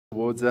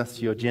towards us,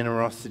 your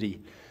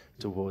generosity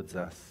towards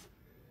us.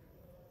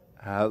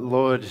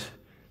 Lord,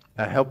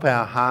 help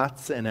our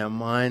hearts and our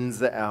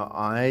minds, our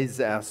eyes,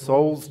 our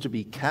souls to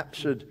be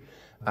captured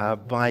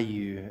by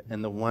you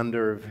and the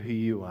wonder of who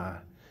you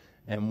are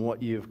and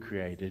what you have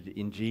created.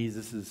 In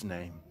Jesus'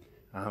 name,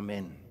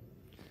 amen.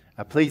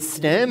 Please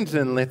stand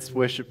and let's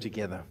worship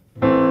together.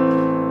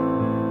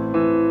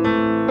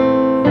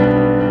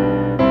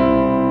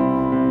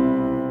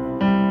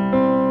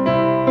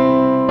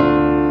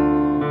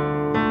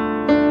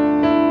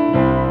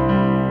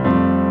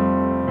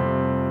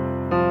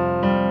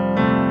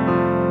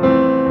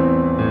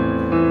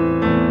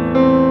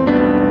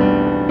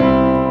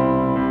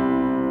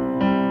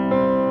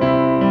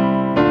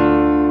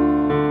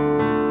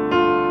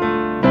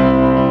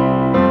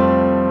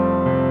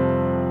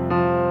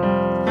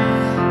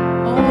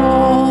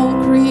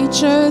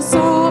 Creatures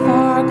of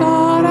our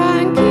God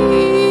and King,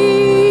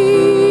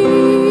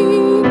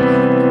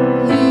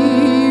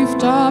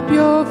 lift up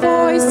your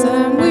voice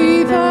and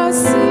weave a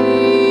sing.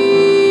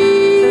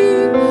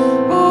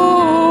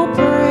 Oh,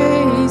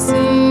 praise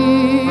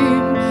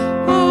Him,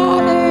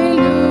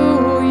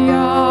 Hallelujah.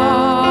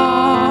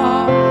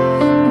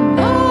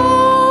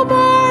 No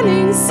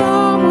burning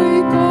sun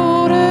with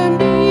golden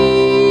beam,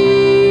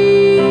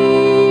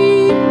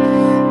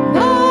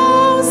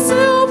 no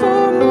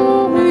silver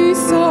moon with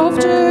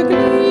softer gleam.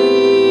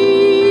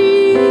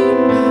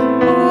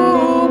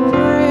 Oh,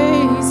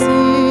 praise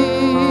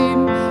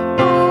Him,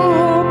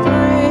 oh,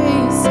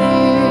 praise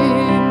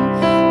Him.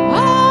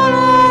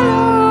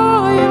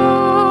 Hallelujah,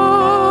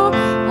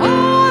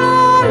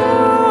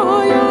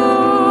 hallelujah,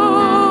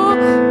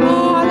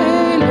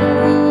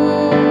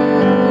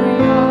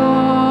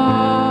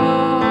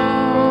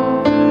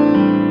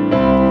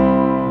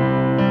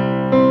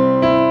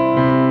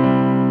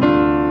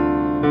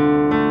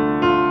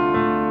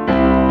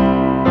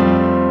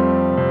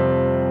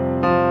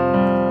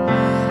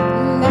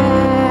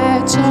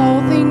 let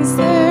all things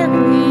their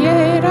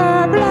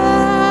Creator bless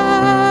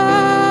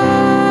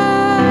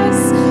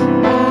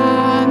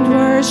and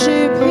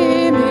worship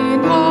Him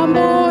in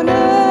humbleness.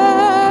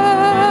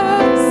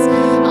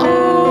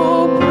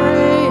 Oh,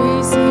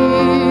 praise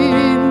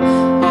Him,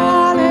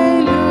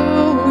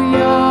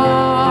 hallelujah.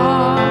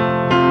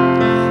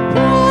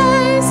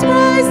 Praise,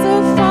 praise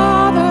the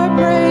Father,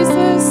 praise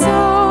the Son,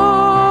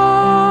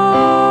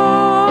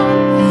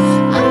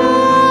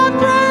 and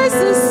praise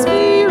the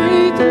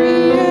Spirit,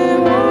 three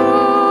in one.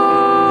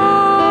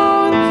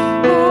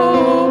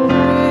 Oh,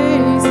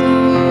 praise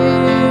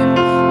Him,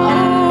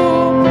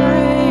 oh,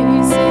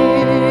 praise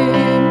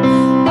Him.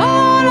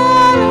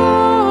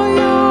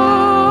 Hallelujah,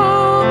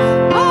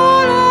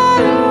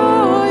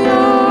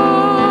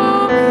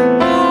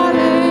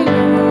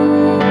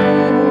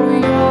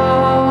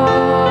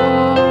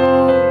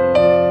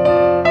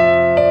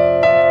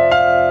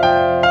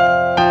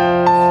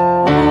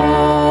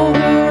 all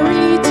the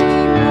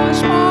redeemed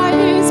washed by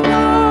His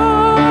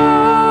blood,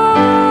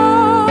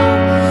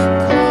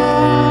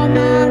 come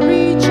and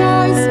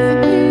rejoice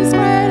in His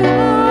great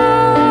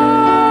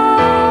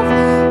love.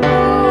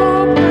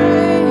 Oh,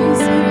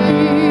 praise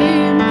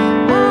Him,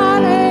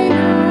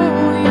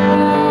 hallelujah.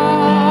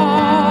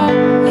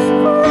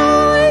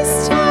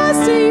 Christ has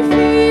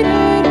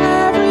defeated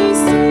every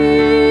sin.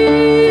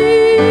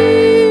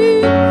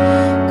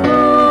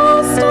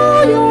 Cast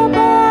all your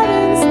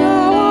burdens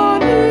now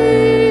on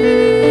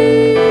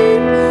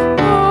Him.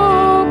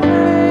 Oh,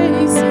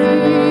 praise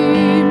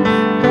Him,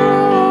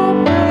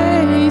 oh,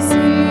 praise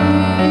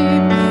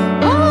Him.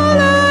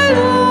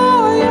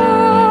 Hallelujah,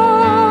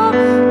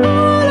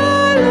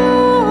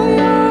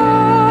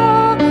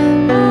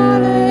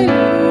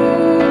 hallelujah.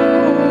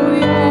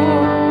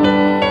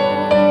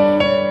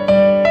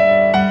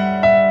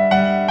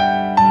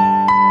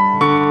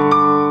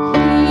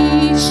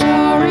 He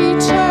shall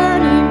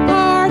return in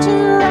power to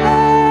reign.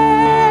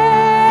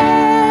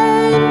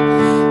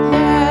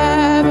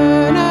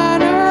 Heaven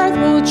and earth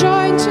will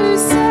join to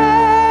say,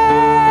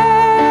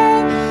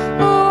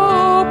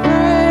 oh,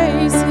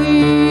 praise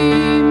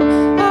Him,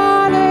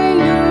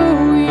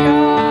 hallelujah.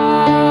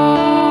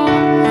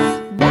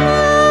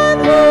 Then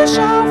who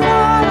shall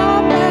fall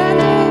on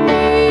bended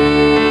knee?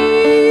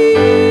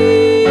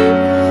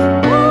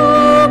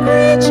 Oh,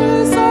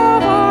 creatures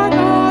of our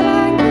God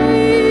and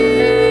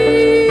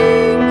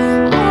King.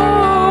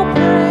 Oh,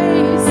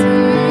 praise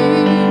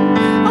Him,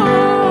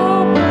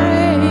 oh,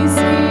 praise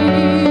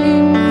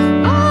Him.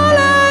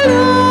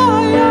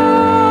 Hallelujah,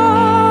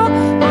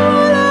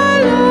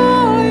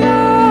 hallelujah.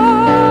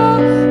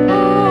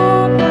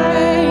 Oh,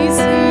 praise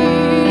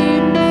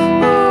Him,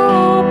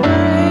 oh,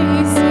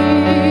 praise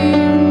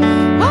Him.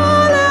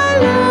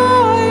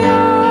 Hallelujah,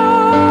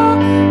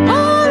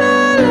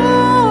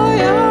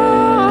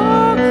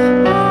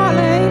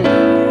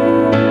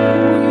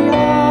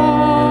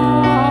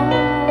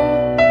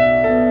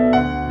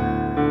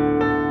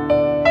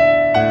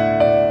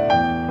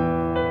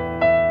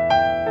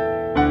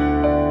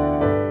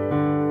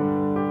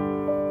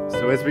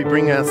 So as we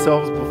bring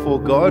ourselves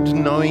before God,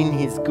 knowing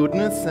His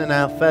goodness and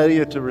our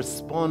failure to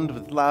respond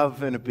with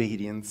love and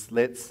obedience,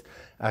 let's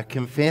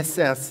confess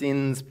our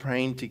sins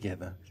praying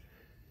together.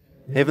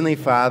 Heavenly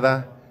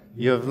Father,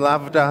 you have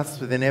loved us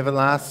with an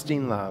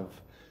everlasting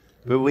love,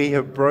 but we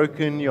have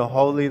broken your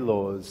holy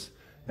laws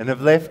and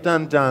have left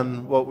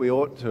undone what we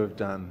ought to have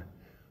done.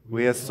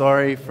 We are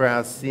sorry for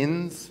our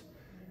sins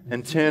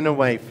and turn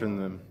away from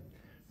them.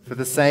 For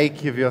the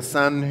sake of your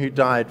Son who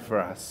died for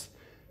us,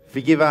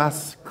 forgive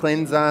us,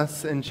 cleanse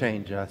us, and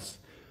change us.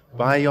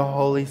 By your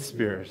Holy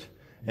Spirit,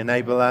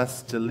 enable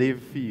us to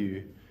live for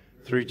you.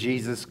 Through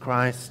Jesus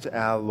Christ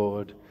our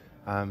Lord.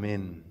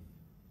 Amen.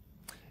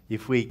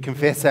 If we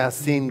confess our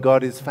sin,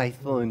 God is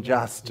faithful and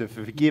just to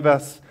forgive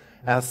us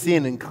our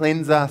sin and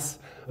cleanse us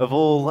of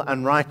all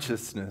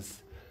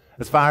unrighteousness.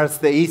 As far as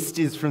the east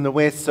is from the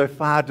west, so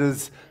far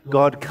does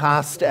God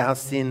cast our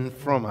sin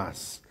from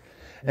us.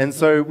 And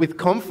so with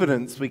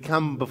confidence we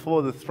come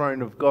before the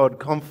throne of God,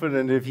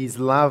 confident of his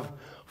love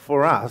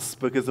for us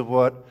because of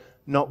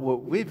not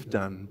what we've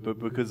done, but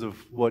because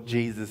of what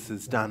Jesus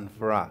has done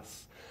for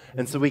us.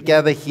 And so we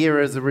gather here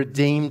as a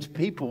redeemed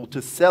people to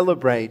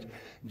celebrate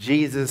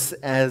Jesus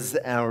as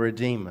our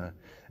Redeemer.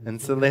 And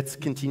so let's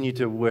continue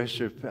to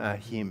worship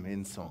him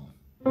in song.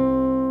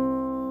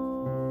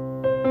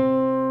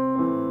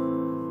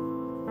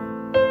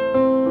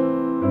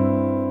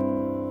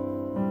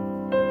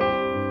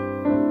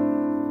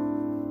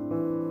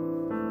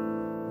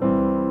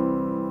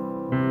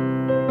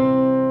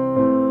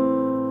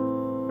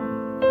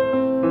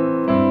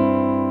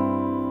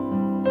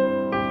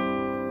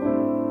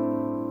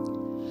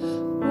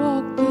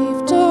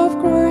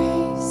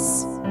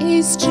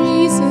 Is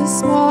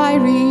Jesus my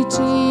Redeemer?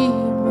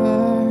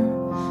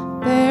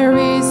 There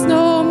is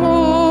no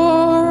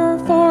more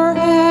for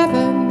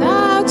heaven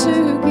now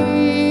to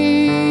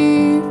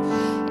give.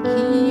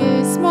 He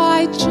is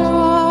my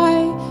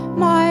joy,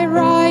 my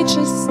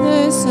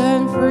righteousness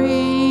and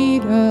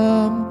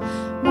freedom,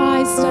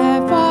 my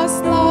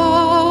steadfast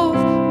love,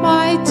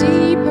 my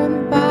deep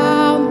and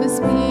boundless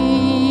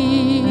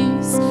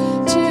peace.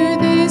 To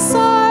this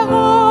I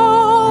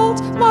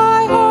hold,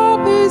 my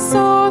hope is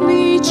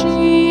only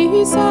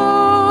Jesus,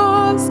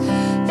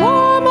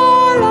 for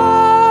my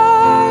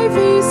life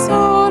is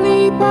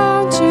wholly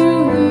bound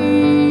to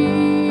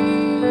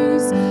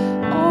His.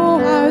 Oh,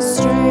 how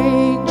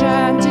strange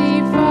and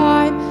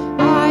divine,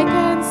 I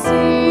can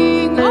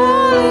sing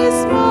all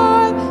is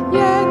mine,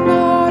 yet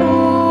not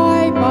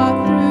I, but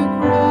through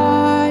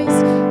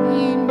Christ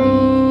in me.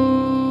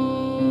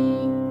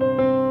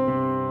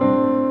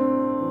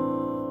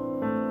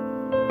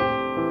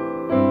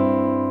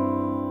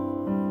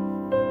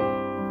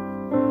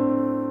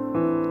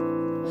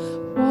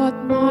 What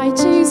night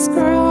is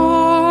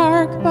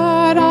dark,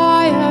 but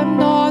I am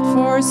not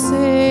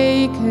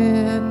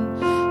forsaken,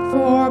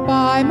 for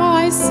by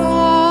my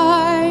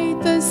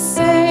side the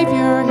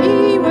Saviour,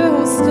 He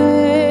will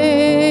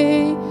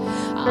stay.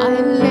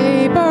 I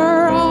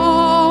labor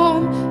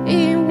on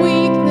in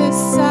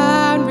weakness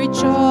and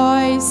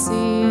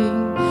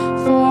rejoicing,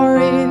 for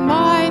in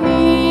my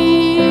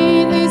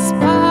need His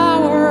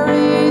power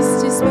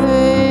is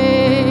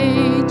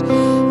displayed.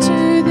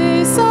 To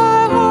this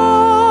I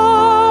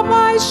hope,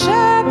 my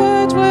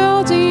shepherd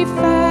will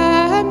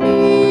defend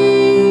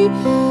me.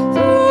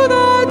 Through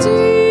the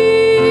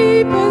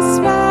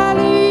deepest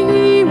valley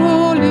He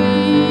will lead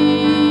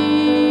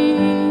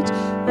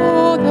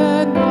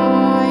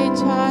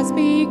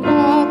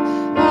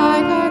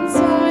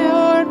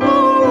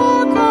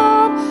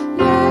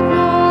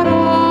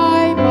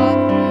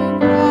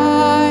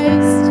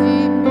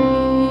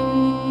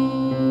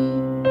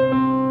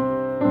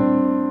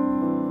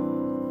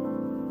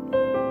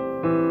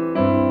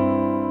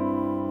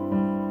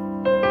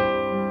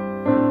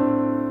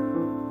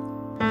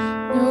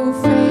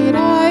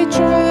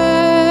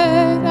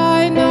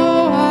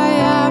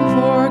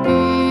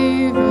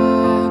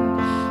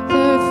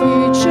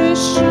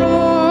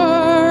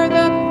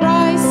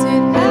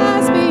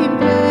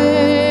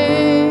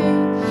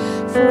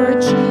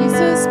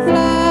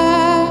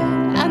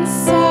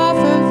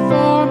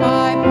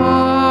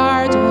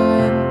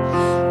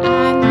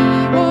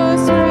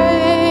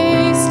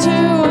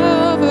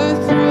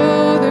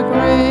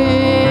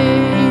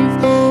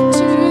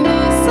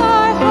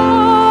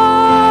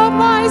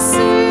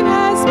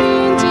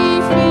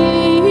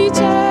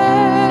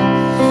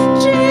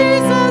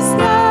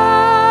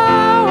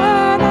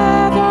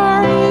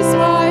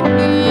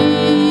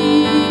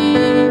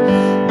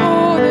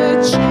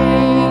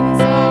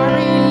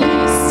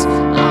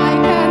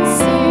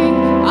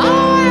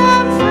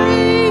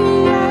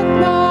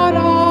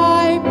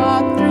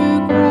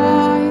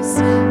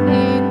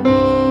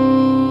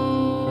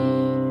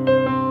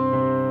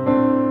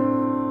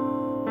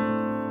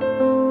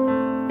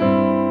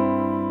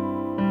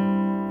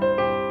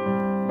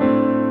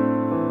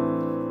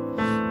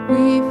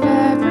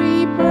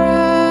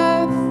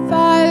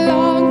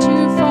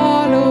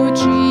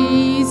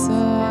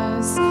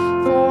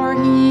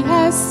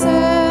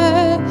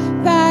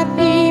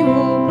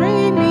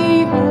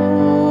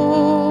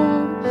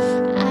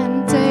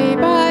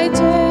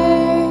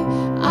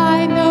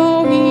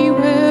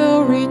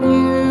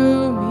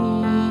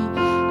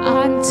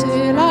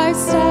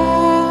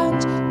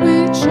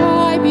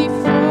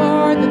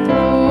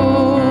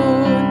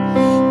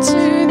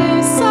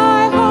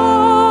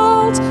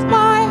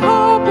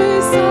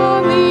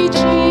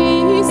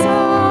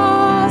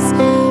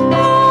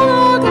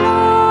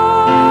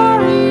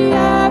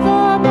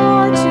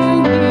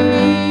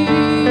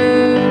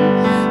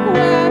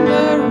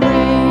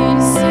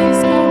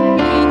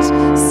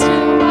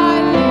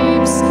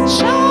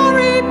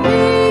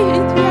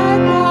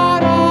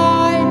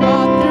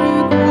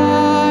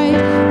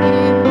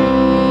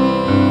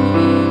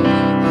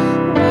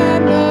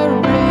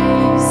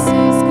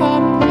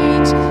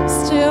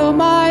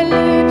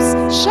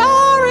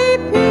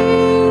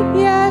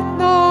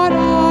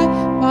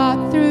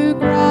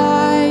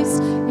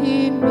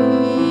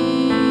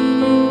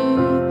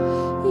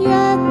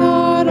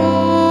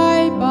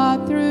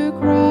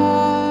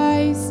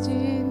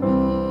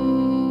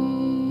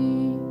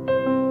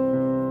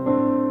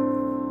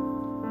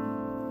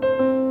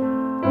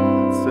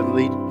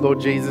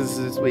Jesus,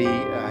 as we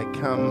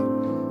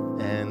come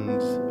and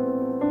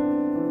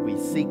we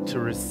seek to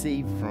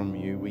receive from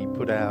you, we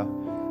put our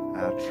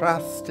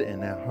trust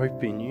and our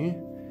hope in you,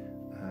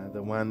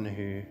 the one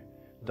who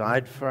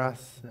died for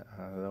us,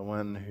 the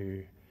one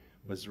who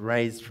was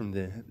raised from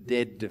the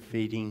dead,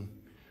 defeating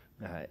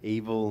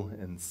evil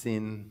and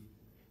sin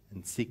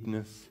and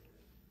sickness,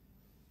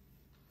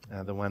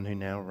 the one who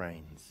now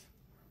reigns.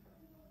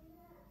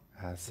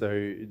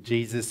 So,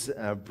 Jesus,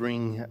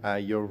 bring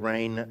your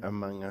reign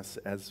among us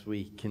as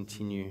we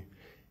continue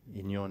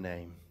in your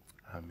name.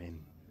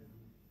 Amen.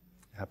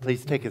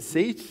 Please take a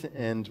seat,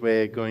 and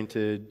we're going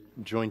to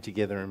join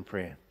together in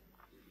prayer.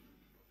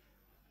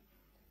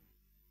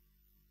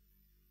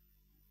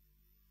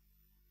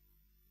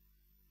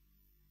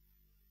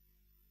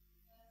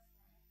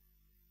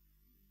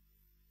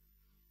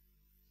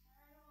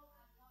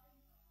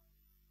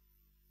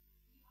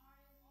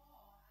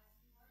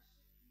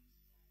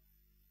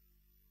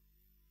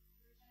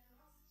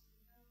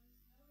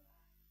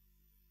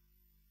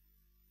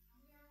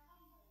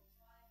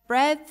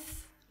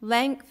 Breadth,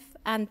 length,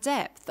 and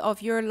depth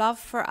of your love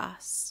for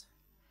us,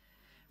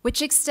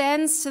 which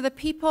extends to the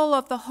people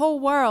of the whole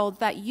world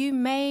that you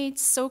made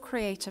so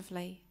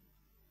creatively.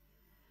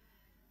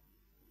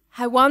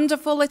 How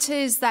wonderful it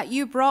is that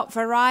you brought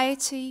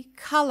variety,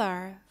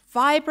 color,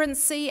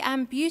 vibrancy,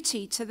 and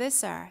beauty to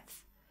this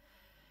earth.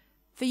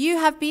 For you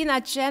have been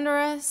a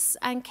generous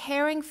and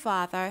caring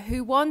Father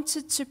who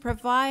wanted to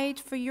provide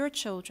for your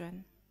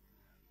children.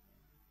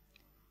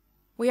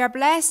 We are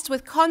blessed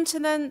with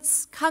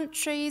continents,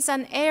 countries,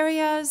 and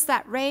areas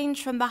that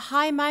range from the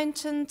high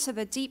mountain to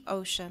the deep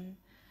ocean,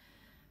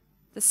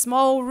 the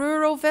small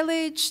rural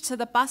village to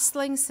the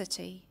bustling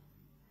city.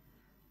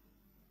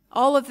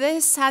 All of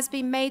this has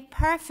been made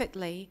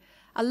perfectly,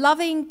 a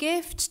loving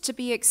gift to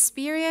be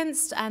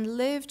experienced and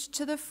lived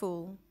to the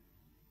full.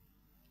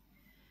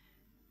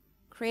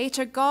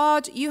 Creator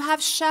God, you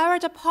have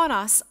showered upon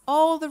us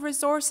all the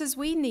resources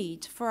we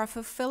need for a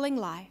fulfilling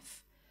life,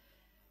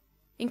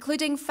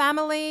 including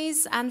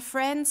families and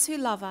friends who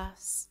love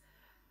us,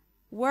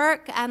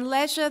 work and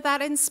leisure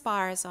that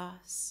inspires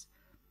us,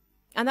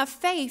 and a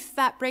faith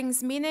that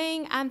brings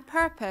meaning and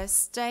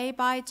purpose day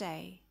by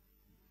day.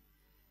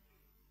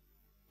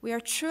 We are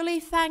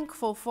truly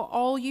thankful for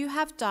all you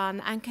have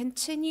done and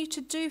continue to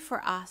do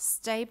for us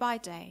day by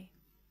day.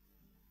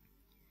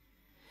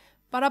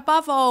 But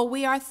above all,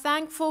 we are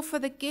thankful for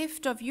the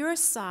gift of your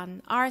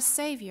Son, our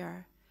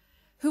Saviour,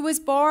 who was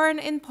born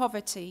in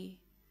poverty,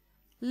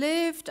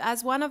 lived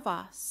as one of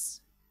us,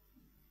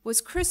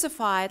 was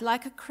crucified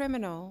like a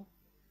criminal,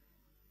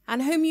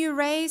 and whom you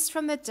raised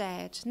from the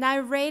dead, now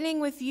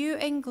reigning with you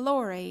in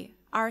glory,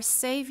 our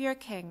Saviour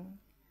King.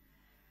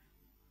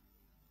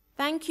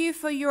 Thank you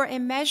for your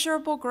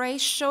immeasurable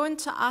grace shown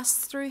to us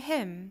through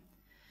him.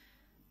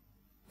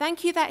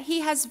 Thank you that he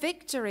has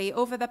victory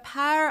over the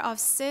power of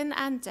sin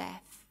and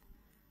death.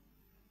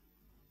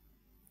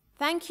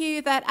 Thank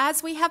you that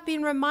as we have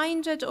been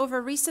reminded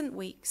over recent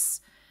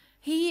weeks,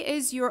 he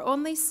is your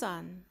only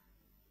Son.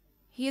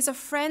 He is a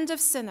friend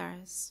of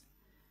sinners.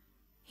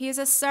 He is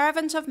a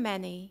servant of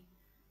many,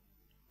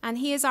 and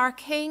he is our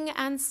King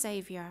and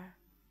Saviour.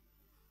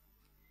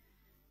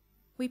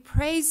 We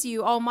praise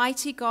you,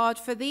 Almighty God,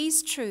 for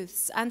these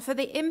truths and for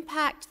the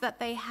impact that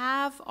they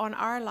have on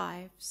our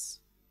lives.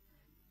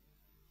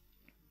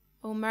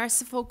 O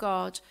merciful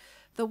God,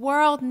 the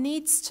world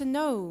needs to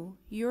know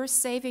your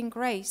saving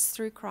grace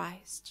through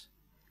Christ.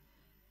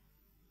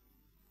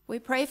 We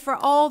pray for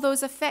all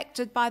those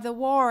affected by the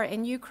war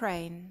in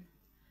Ukraine.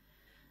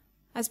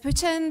 As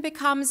Putin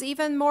becomes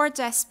even more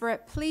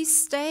desperate,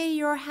 please stay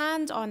your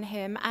hand on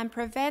him and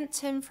prevent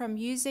him from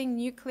using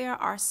nuclear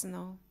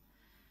arsenal.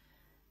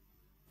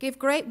 Give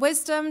great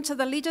wisdom to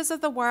the leaders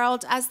of the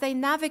world as they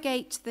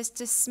navigate this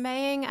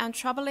dismaying and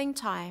troubling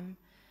time,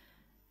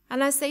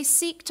 and as they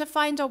seek to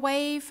find a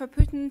way for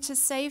Putin to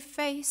save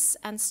face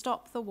and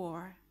stop the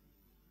war.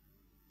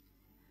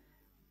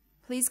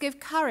 Please give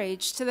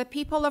courage to the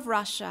people of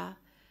Russia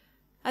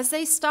as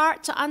they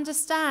start to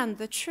understand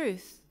the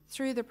truth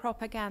through the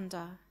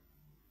propaganda.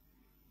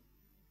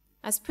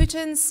 As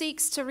Putin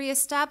seeks to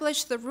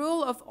reestablish the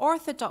rule of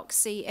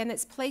orthodoxy in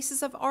its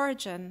places of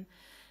origin,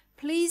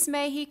 please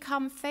may he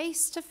come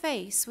face to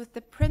face with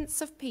the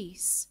Prince of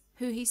Peace,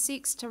 who he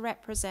seeks to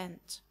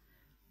represent.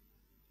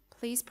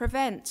 Please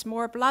prevent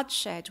more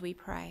bloodshed, we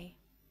pray.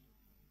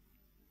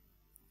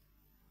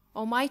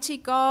 Almighty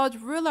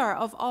God, ruler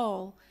of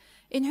all,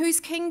 in whose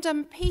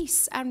kingdom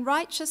peace and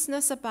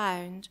righteousness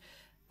abound,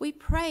 we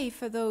pray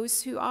for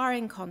those who are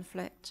in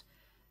conflict.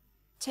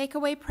 Take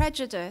away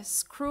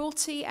prejudice,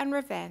 cruelty, and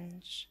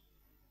revenge.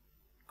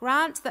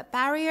 Grant that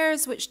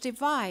barriers which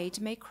divide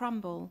may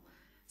crumble,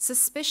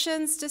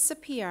 suspicions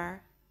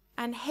disappear,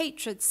 and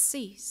hatreds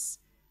cease,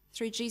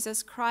 through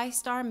Jesus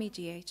Christ, our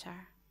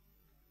mediator.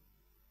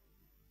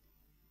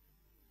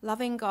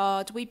 Loving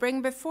God, we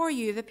bring before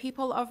you the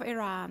people of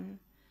Iran.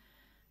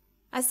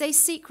 As they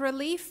seek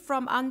relief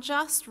from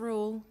unjust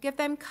rule, give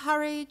them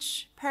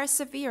courage,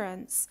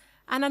 perseverance,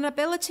 and an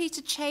ability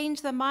to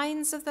change the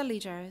minds of the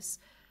leaders,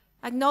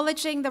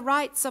 acknowledging the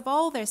rights of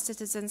all their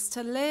citizens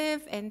to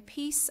live in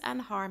peace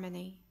and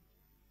harmony.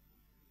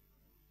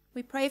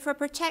 We pray for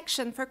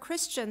protection for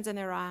Christians in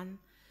Iran,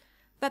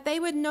 that they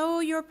would know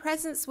your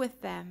presence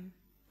with them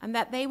and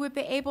that they would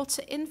be able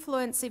to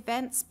influence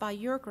events by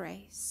your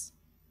grace.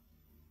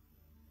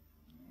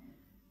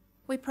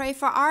 We pray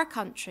for our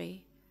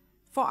country,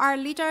 for our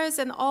leaders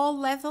in all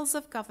levels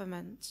of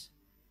government.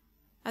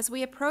 As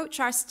we approach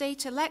our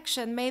state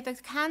election, may the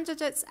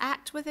candidates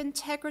act with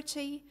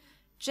integrity,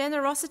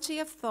 generosity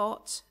of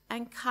thought,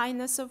 and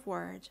kindness of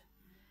word.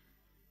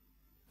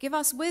 Give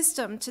us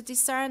wisdom to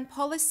discern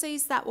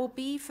policies that will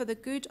be for the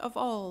good of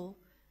all,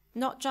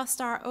 not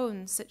just our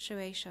own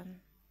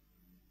situation.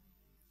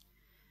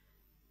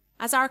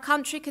 As our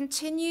country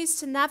continues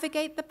to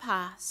navigate the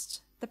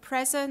past, the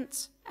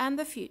present, and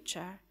the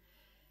future,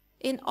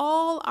 in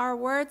all our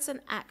words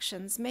and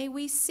actions, may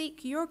we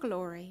seek your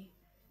glory,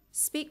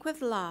 speak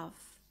with love,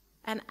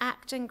 and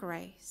act in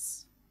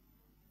grace.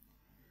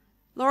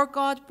 Lord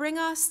God, bring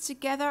us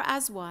together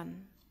as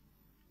one,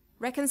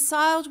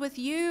 reconciled with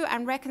you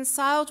and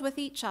reconciled with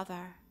each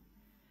other.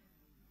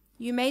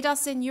 You made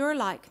us in your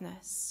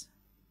likeness.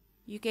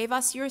 You gave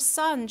us your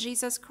Son,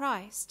 Jesus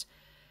Christ.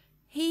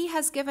 He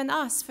has given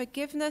us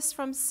forgiveness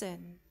from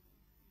sin.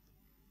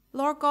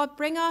 Lord God,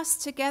 bring us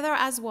together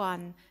as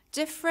one,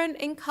 different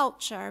in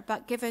culture,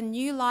 but given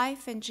new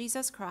life in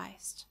Jesus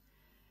Christ.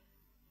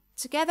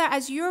 Together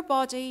as your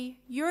body,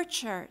 your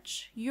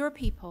church, your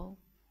people.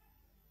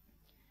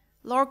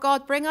 Lord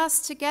God, bring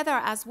us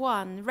together as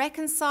one,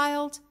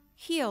 reconciled,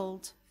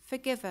 healed,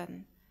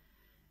 forgiven,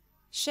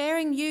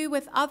 sharing you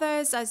with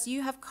others as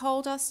you have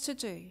called us to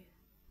do.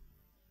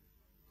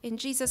 In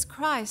Jesus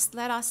Christ,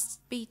 let us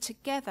be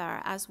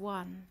together as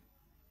one.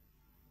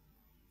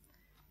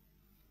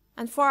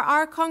 And for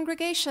our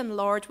congregation,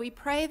 Lord, we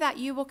pray that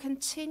you will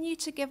continue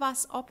to give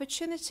us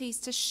opportunities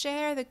to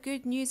share the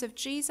good news of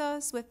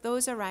Jesus with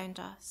those around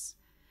us.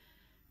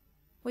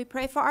 We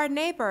pray for our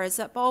neighbours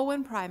at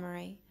Baldwin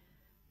Primary,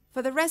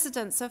 for the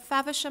residents of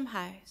Faversham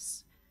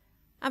House,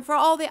 and for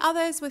all the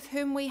others with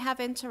whom we have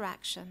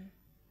interaction.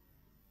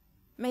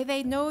 May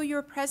they know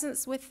your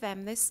presence with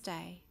them this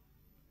day.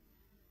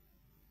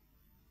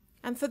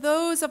 And for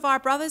those of our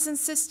brothers and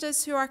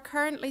sisters who are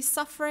currently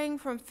suffering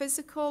from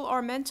physical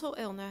or mental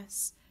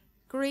illness,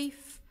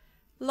 grief,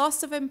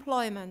 loss of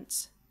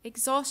employment,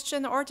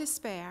 exhaustion, or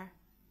despair,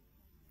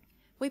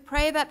 we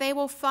pray that they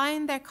will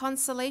find their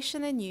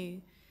consolation in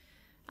you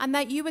and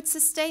that you would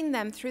sustain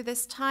them through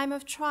this time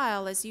of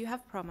trial as you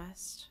have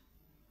promised.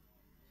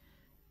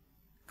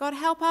 God,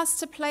 help us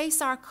to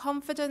place our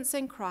confidence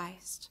in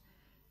Christ.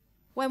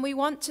 When we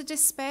want to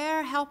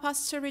despair, help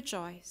us to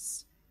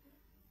rejoice.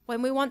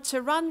 When we want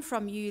to run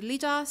from you,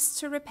 lead us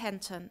to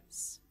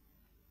repentance.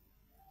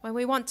 When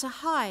we want to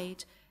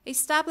hide,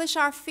 establish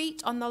our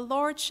feet on the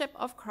lordship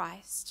of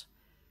Christ.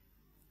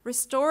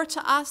 Restore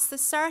to us the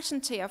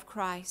certainty of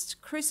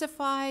Christ,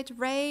 crucified,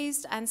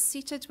 raised, and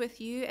seated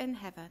with you in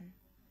heaven.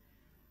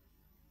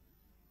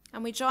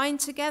 And we join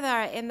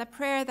together in the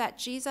prayer that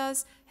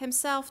Jesus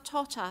himself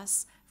taught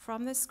us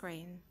from the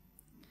screen.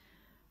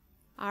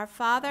 Our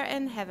Father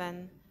in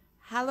heaven,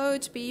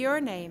 hallowed be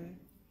your name.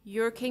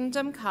 Your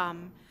kingdom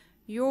come.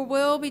 Your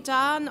will be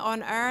done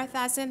on earth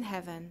as in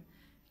heaven.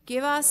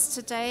 Give us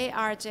today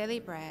our daily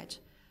bread.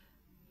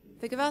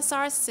 Forgive us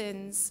our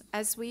sins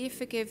as we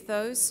forgive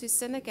those who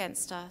sin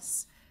against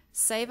us.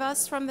 Save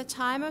us from the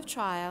time of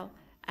trial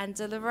and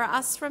deliver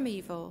us from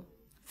evil.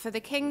 For the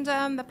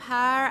kingdom, the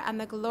power, and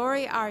the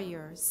glory are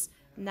yours,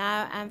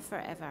 now and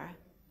forever.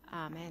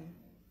 Amen.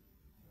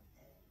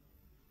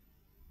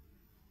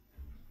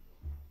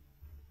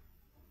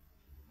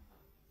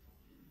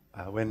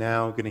 We're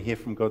now going to hear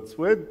from God's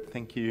word.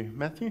 Thank you,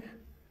 Matthew.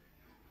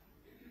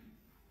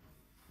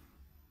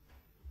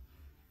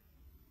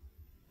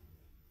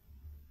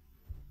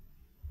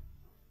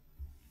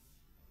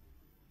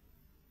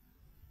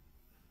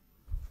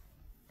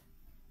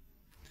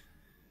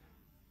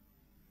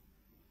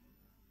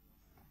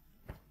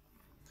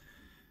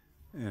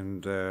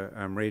 And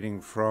I'm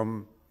reading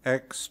from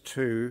Acts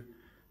 2,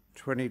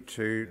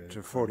 22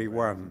 to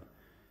 41.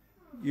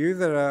 You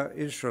that are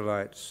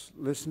Israelites,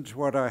 listen to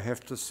what I have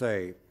to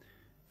say.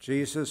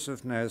 Jesus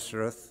of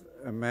Nazareth,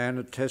 a man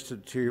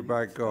attested to you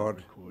by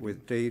God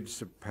with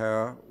deeds of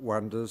power,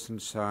 wonders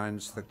and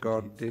signs that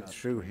God did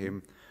through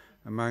him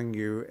among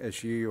you,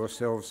 as you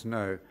yourselves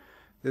know.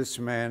 This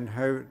man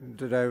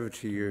handed over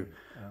to you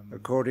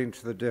according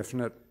to the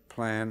definite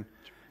plan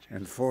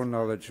and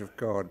foreknowledge of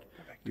God.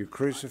 You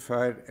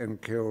crucified and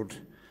killed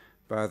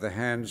by the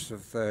hands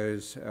of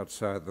those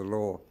outside the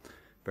law.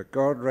 But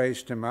God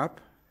raised him up,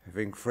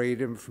 having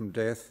freed him from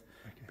death,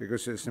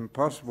 because it's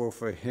impossible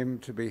for him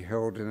to be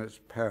held in its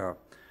power.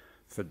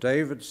 For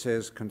David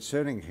says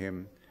concerning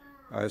him,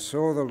 I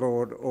saw the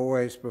Lord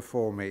always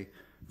before me,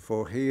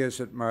 for he is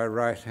at my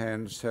right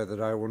hand, so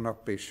that I will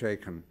not be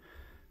shaken.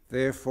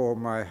 Therefore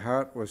my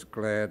heart was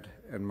glad,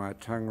 and my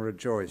tongue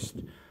rejoiced.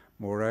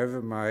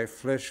 Moreover, my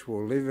flesh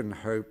will live in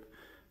hope,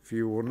 for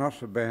you will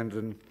not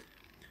abandon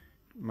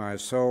my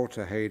soul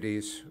to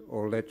Hades,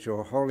 or let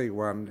your Holy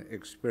One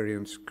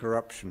experience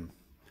corruption.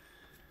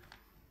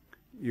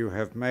 You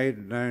have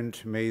made known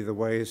to me the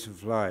ways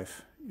of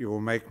life. You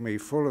will make me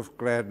full of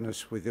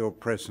gladness with your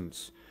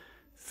presence.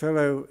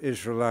 Fellow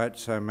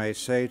Israelites, I may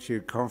say to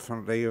you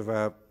confidently of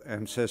our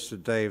ancestor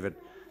David,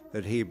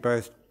 that he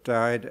both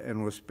died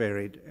and was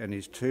buried, and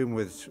his tomb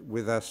is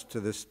with us to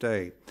this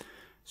day.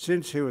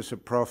 Since he was a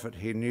prophet,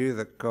 he knew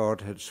that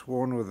God had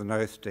sworn with an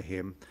oath to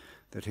him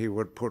that he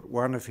would put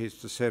one of his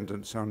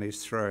descendants on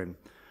his throne.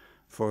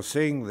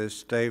 Foreseeing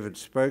this, David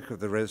spoke of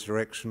the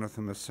resurrection of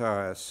the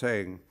Messiah,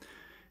 saying,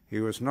 he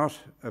was not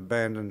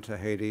abandoned to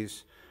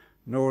Hades,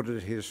 nor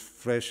did his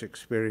flesh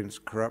experience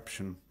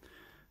corruption.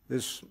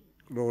 This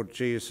Lord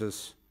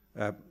Jesus,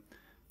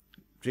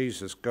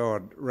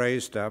 God,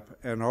 raised up,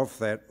 and of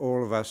that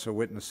all of us are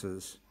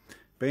witnesses.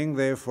 Being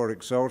therefore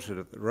exalted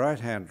at the right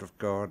hand of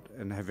God,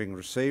 and having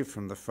received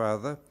from the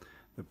Father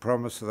the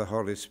promise of the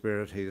Holy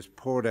Spirit, he has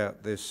poured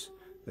out this,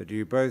 that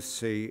you both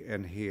see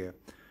and hear.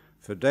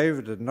 For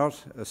David did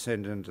not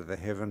ascend into the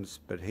heavens,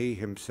 but he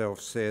himself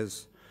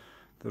says,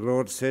 the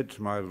Lord said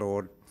to my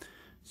Lord,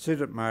 sit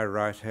at my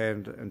right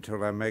hand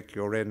until I make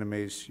your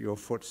enemies your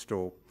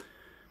footstool.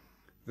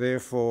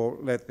 Therefore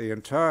let the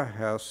entire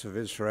house of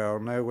Israel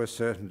know with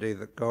certainty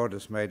that God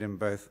has made him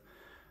both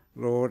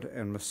Lord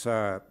and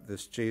Messiah,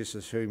 this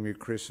Jesus whom you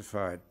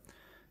crucified.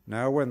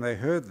 Now when they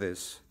heard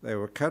this, they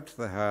were cut to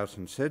the heart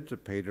and said to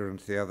Peter and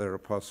to the other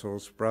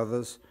apostles,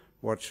 brothers,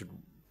 what should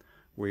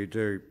we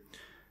do?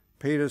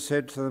 Peter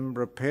said to them,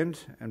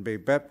 repent and be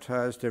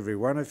baptized every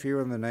one of you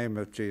in the name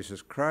of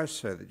Jesus Christ,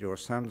 so that your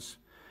sins'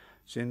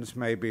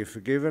 may be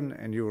forgiven,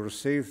 and you will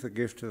receive the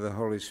gift of the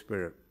Holy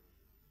Spirit.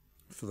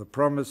 For the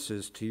promise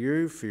is to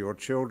you, for your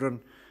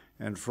children,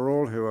 and for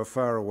all who are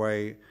far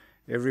away,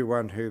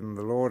 everyone whom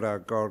the Lord our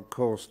God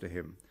calls to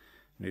him.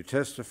 And he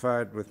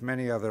testified with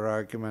many other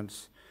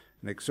arguments,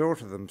 and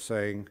exhorted them,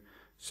 saying,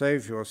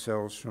 save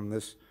yourselves from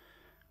this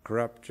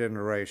corrupt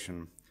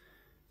generation.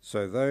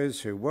 So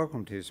those who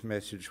welcomed his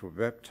message were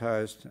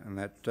baptized, and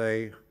that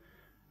day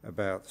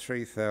about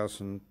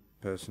 3,000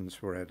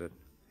 persons were added.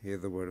 Hear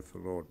the word of the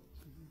Lord.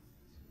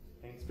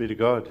 Thanks be to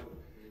God.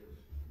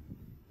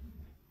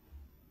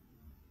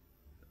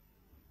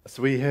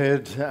 So we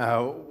heard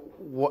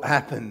what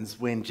happens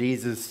when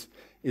Jesus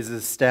is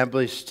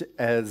established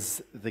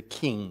as the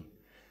King.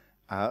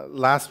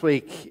 Last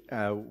week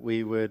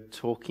we were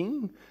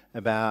talking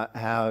about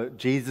how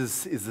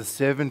Jesus is the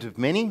servant of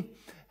many,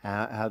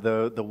 how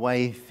the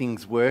way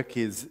things work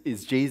is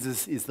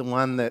Jesus is the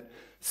one that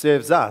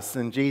serves us,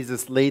 and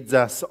Jesus leads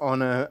us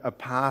on a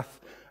path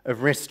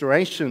of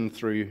restoration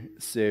through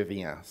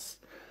serving us.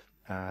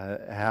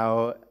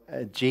 How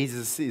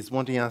Jesus is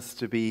wanting us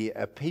to be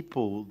a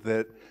people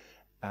that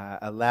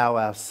allow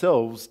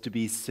ourselves to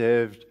be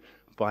served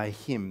by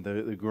him,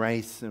 the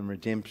grace and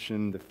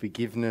redemption, the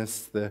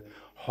forgiveness, the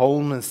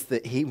wholeness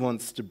that he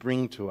wants to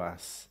bring to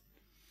us.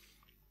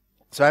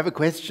 So I have a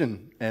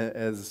question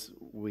as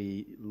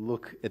we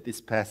look at this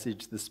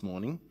passage this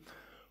morning.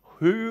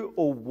 Who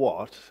or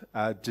what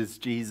does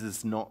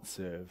Jesus not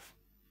serve?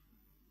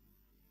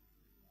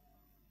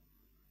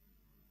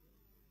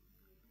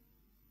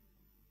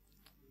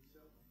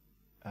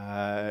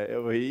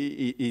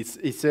 He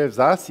serves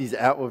us. He's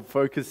outward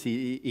focused.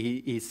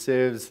 He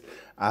serves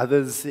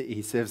others.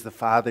 He serves the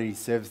Father. He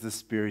serves the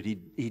Spirit.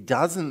 He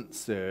doesn't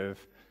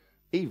serve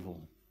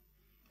evil.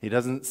 He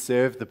doesn't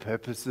serve the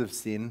purpose of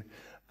sin.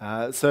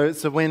 So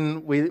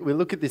when we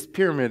look at this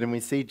pyramid and we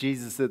see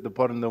Jesus at the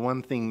bottom, the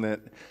one thing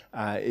that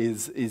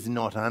is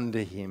not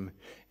under him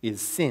is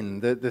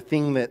sin. The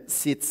thing that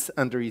sits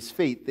under his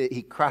feet, that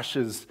he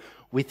crushes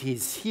with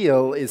his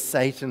heel, is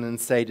Satan and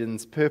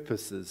Satan's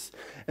purposes.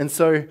 And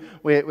so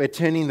we're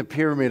turning the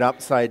pyramid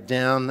upside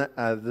down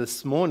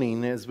this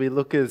morning as we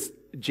look at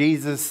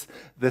Jesus,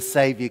 the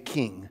Saviour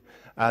King,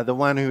 the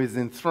one who is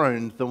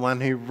enthroned, the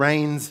one who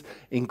reigns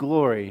in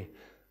glory,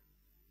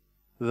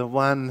 the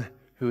one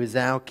who is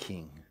our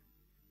King.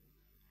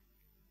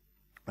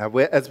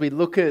 As we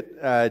look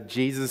at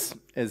Jesus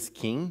as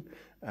King,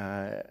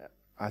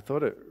 I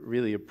thought it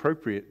really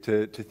appropriate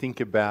to think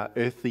about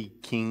earthly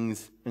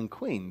kings and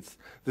queens.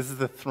 This is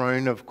the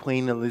throne of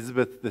Queen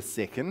Elizabeth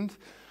II.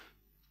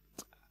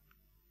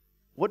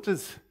 What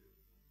does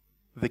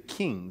the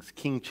king's,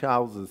 King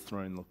Charles's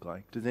throne look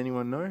like? Does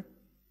anyone know?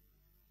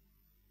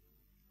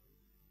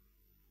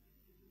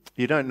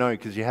 You don't know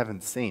because you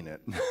haven't seen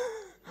it.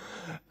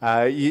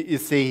 You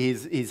see,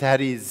 he's had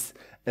his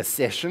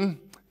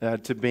accession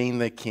to being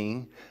the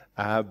king,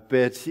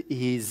 but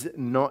he's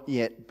not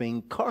yet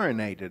been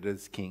coronated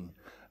as king.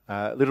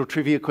 Little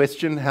trivia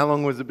question: how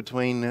long was it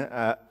between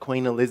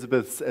Queen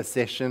Elizabeth's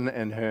accession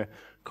and her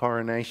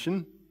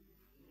coronation?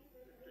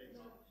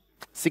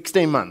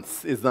 16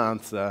 months is the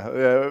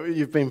answer.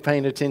 You've been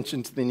paying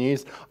attention to the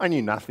news. I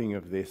knew nothing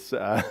of this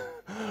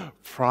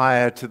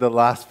prior to the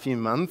last few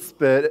months,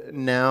 but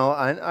now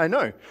I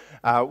know.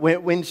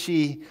 When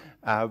she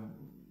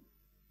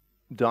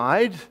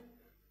died,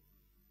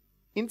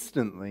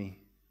 instantly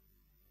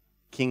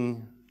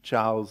King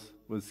Charles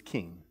was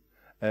king.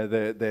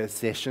 The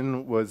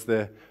session was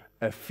the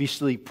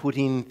officially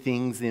putting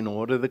things in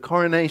order. The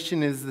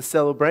coronation is the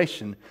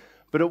celebration.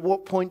 But at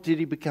what point did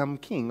he become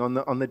king?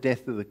 On the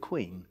death of the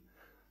queen.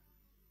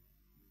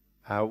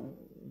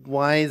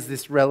 Why is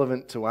this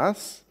relevant to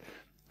us?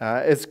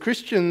 As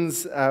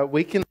Christians,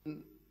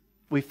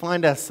 we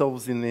find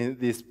ourselves in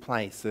this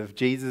place of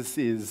Jesus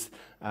is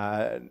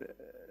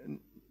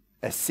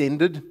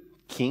ascended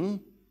king,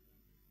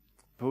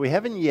 but we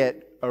haven't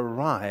yet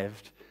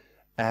arrived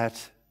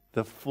at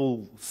the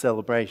full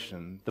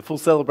celebration. The full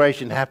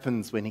celebration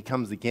happens when he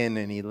comes again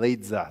and he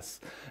leads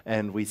us,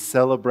 and we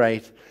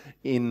celebrate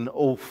in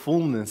all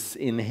fullness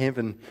in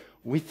heaven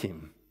with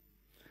him.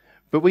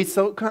 But we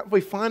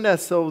find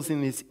ourselves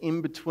in this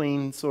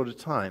in-between sort of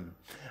time.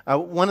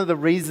 One of the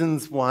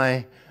reasons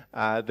why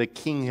the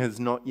king has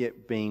not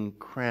yet been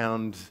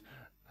crowned,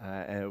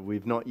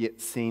 we've not yet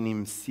seen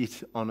him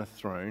sit on a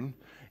throne,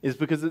 is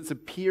because it's a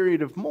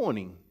period of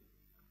mourning.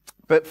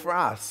 But for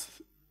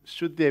us,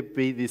 should there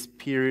be this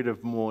period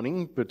of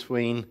mourning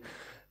between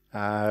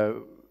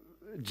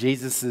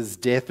Jesus'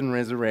 death and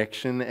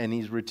resurrection and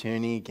his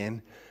returning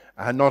again?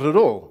 Not at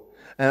all.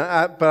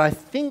 But I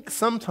think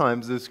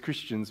sometimes as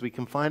Christians we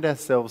can find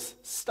ourselves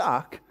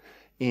stuck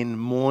in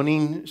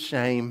mourning,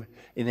 shame,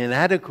 in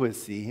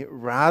inadequacy,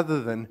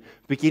 rather than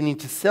beginning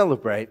to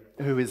celebrate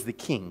who is the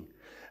King.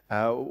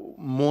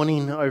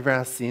 Mourning over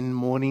our sin,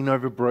 mourning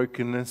over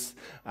brokenness,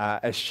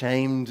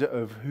 ashamed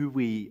of who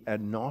we are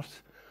not,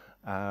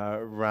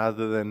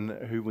 rather than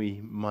who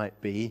we might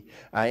be,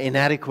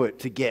 inadequate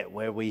to get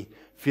where we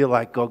feel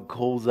like God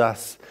calls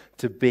us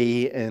to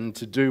be and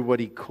to do what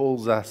he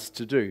calls us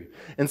to do.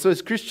 And so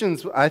as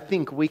Christians, I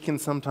think we can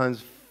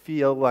sometimes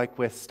feel like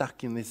we're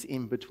stuck in this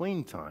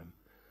in-between time.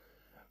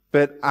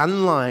 But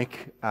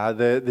unlike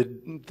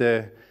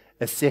the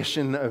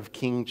accession of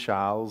King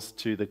Charles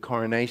to the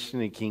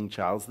coronation of King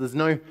Charles, there's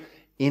no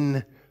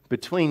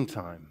in-between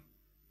time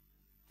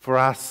for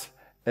us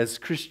as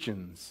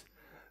Christians.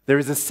 There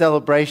is a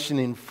celebration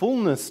in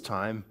fullness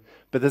time,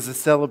 but there's a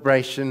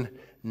celebration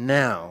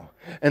now.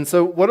 And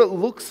so what it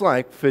looks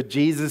like for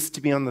Jesus to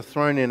be on the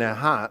throne in our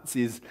hearts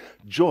is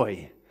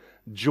joy.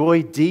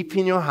 Joy deep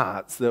in your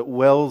hearts that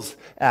wells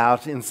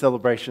out in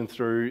celebration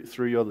through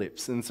your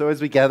lips. And so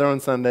as we gather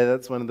on Sunday,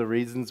 that's one of the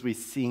reasons we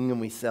sing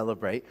and we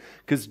celebrate,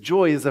 because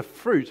joy is a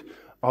fruit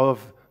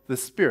of the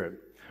Spirit.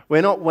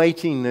 We're not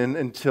waiting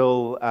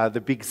until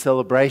the big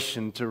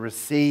celebration to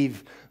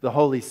receive the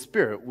Holy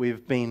Spirit.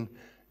 We've been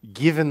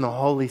given the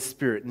Holy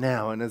Spirit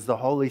now, and as the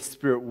Holy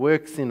Spirit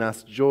works in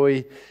us,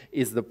 joy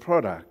is the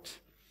product.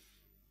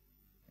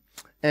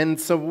 And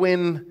so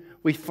when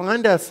we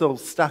find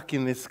ourselves stuck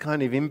in this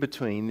kind of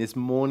in-between, this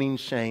mourning,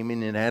 shame,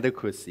 and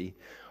inadequacy,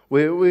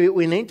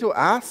 we need to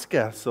ask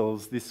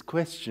ourselves this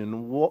question: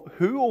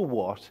 who or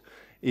what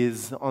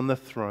is on the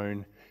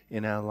throne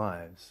in our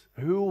lives?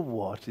 Who or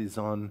what is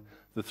on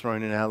the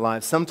throne in our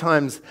lives?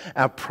 Sometimes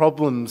our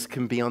problems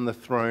can be on the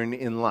throne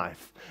in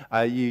life.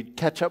 You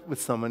catch up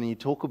with someone and you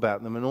talk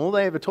about them, and all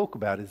they ever talk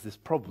about is this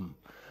problem.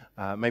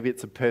 Maybe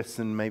it's a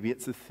person, maybe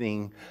it's a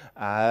thing.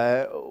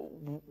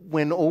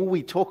 When all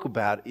we talk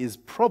about is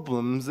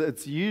problems,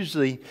 it's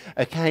usually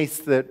a case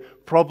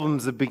that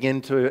problems have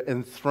begun to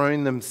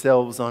enthrone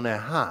themselves on our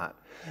heart.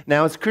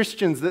 Now, as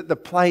Christians, the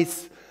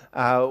place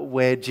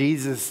where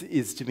Jesus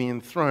is to be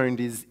enthroned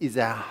is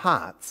our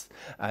hearts,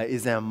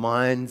 is our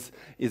minds,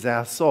 is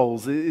our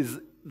souls,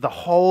 is the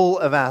whole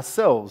of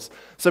ourselves.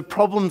 So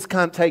problems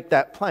can't take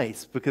that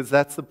place, because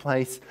that's the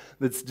place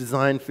that's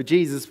designed for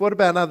Jesus. What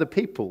about other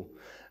people?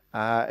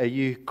 Are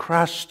you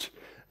crushed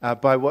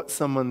by what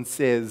someone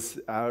says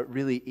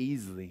really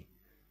easily?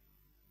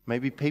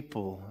 Maybe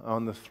people are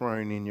on the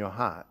throne in your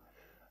heart.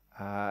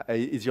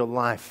 Is your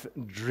life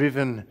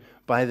driven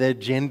by the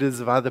agendas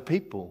of other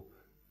people?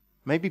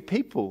 Maybe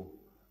people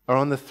are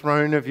on the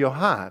throne of your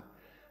heart.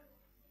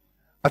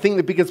 I think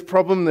the biggest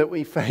problem that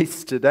we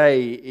face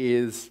today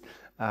is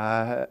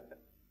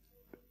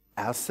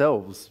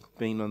ourselves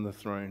being on the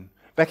throne.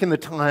 Back in the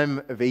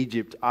time of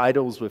Egypt,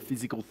 idols were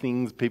physical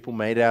things people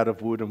made out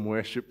of wood and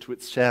worshipped,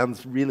 which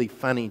sounds really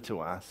funny to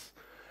us.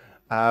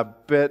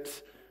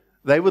 But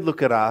they would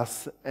look at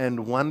us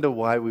and wonder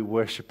why we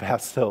worship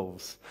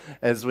ourselves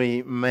as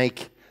we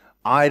make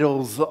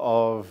idols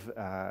of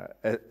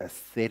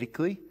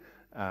aesthetically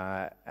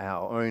our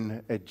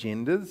own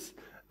agendas.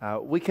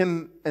 We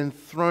can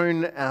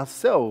enthrone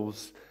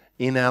ourselves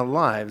in our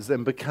lives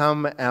and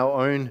become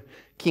our own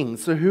king.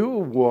 So who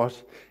or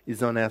what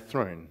is on our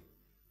throne?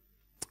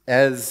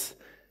 As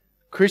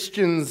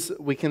Christians,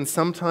 we can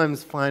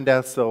sometimes find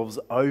ourselves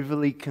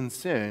overly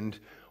concerned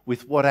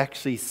with what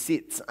actually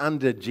sits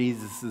under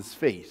Jesus'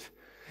 feet.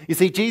 You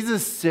see,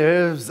 Jesus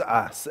serves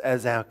us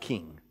as our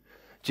King.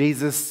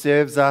 Jesus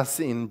serves us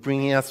in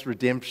bringing us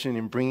redemption,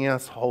 in bringing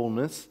us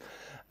wholeness,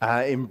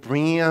 in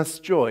bringing us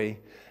joy,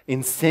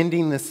 in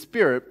sending the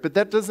Spirit, but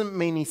that doesn't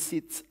mean he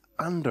sits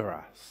under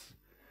us.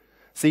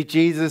 See,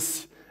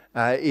 Jesus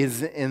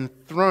is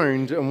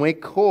enthroned, and we're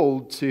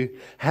called to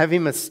have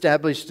him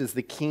established as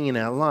the King in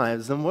our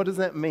lives. And what does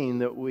that mean?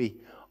 That we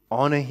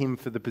honor him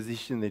for the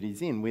position that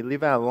he's in. We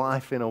live our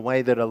life in a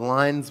way that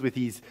aligns with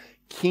his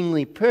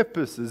kingly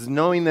purposes,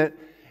 knowing that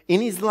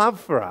in his love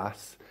for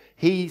us,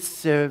 he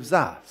serves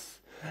us.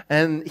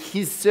 And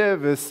his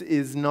service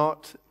is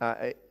not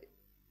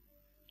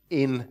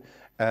in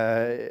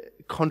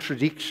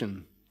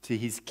contradiction to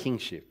his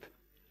kingship.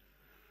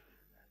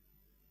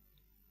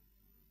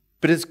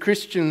 But as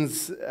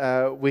Christians,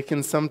 we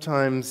can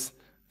sometimes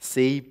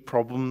see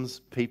problems,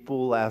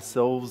 people,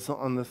 ourselves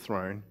on the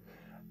throne,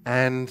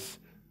 and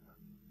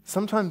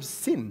sometimes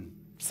sin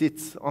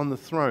sits on the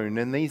throne,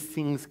 and these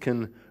things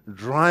can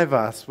drive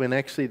us when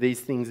actually these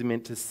things are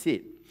meant to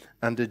sit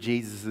under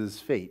Jesus'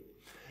 feet.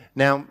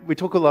 Now, we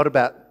talk a lot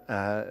about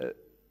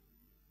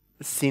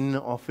sin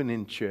often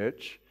in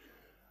church,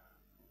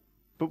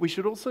 but we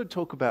should also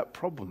talk about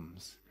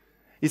problems.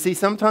 You see,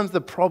 sometimes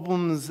the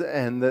problems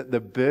and the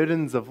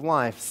burdens of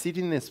life sit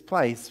in this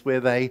place where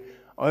they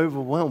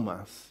overwhelm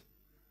us.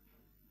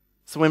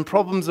 So when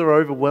problems are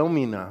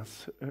overwhelming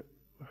us,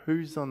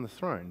 who's on the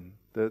throne?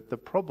 The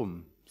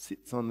problem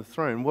sits on the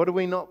throne. What are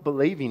we not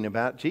believing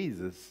about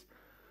Jesus?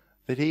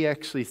 That he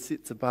actually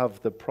sits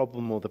above the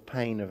problem or the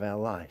pain of our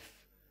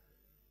life.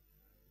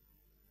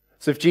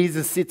 So if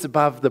Jesus sits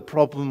above the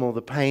problem or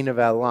the pain of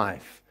our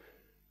life,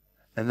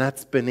 and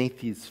that's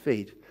beneath his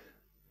feet,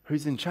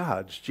 who's in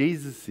charge?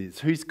 Jesus is.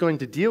 Who's going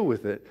to deal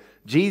with it?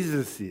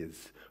 Jesus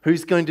is.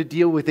 Who's going to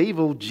deal with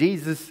evil?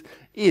 Jesus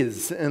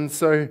is. And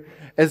so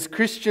as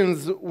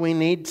Christians, we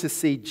need to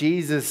see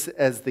Jesus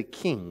as the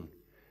King.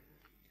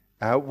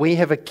 We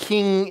have a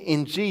King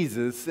in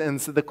Jesus,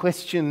 and so the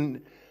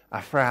question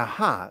for our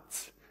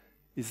hearts,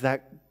 is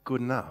that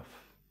good enough?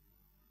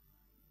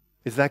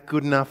 Is that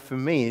good enough for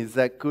me? Is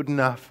that good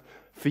enough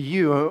for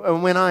you?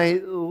 And when I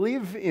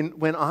live in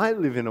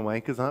a way,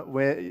 because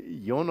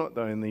you're not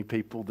the only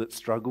people that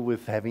struggle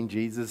with having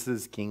Jesus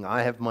as King.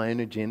 I have my own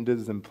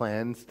agendas and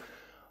plans.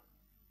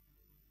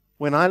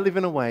 When I live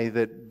in a way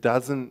that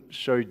doesn't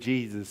show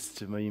Jesus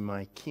to be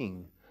my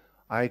King,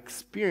 I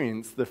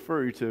experience the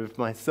fruit of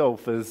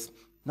myself as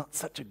not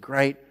such a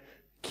great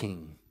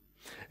King.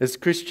 As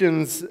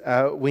Christians,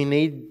 we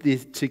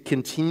need to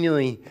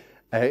continually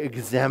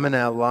examine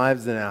our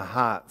lives and our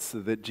hearts so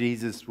that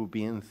Jesus will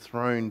be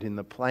enthroned in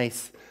the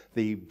place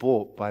that he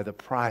bought by the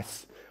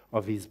price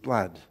of his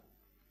blood.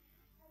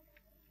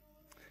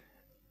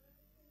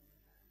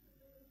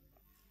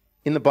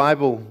 In the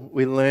Bible,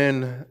 we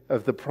learn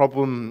of the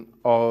problem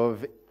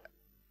of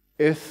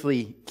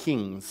earthly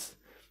kings.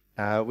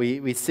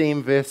 We see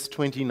in verse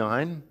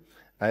 29,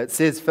 it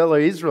says, "Fellow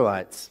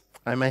Israelites,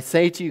 I may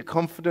say to you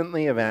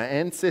confidently of our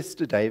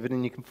ancestor David,"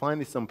 and you can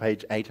find this on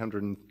page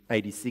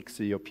 886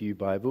 of your Pew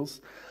Bibles.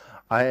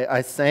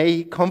 I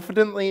say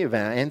confidently of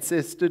our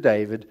ancestor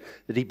David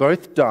that he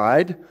both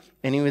died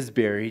and he was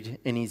buried,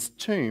 and his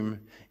tomb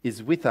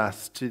is with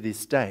us to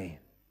this day.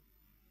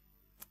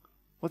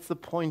 What's the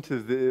point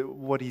of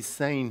what he's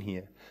saying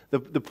here?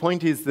 The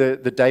point is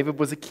that David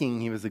was a king.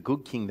 He was a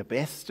good king, the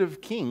best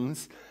of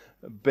kings,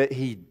 but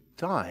he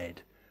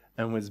died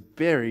and was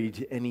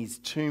buried, and his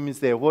tomb is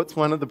there. What's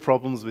one of the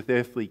problems with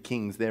earthly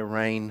kings? Their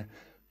reign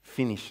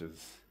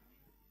finishes.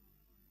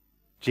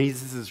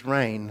 Jesus'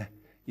 reign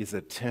is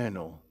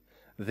eternal.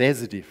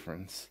 There's a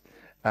difference.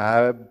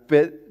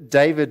 But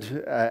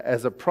David,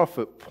 as a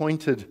prophet,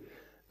 pointed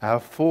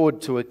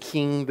forward to a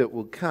king that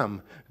will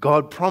come.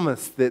 God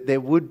promised that there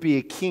would be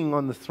a king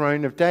on the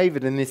throne of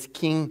David, and this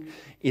king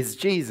is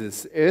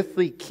Jesus.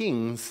 Earthly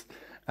kings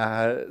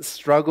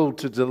struggle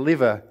to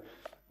deliver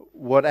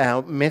what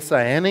our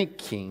messianic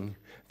king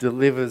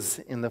delivers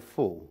in the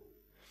full.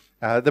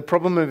 The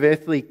problem of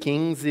earthly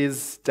kings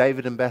is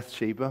David and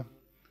Bathsheba.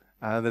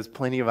 There's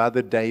plenty of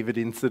other David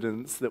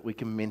incidents that we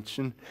can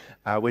mention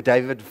where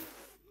David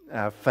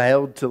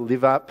failed to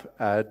live up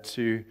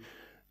to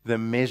the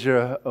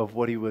measure of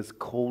what he was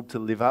called to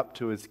live up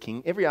to as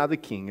king. Every other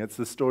king, it's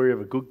the story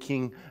of a good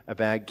king, a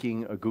bad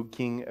king, a good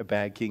king, a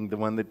bad king, the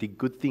one that did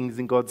good things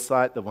in God's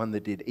sight, the one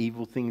that did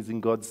evil things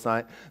in God's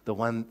sight,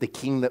 the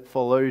king that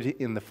followed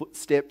in the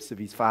footsteps of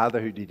his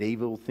father who did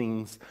evil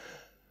things,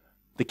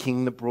 the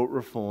king that brought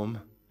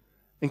reform.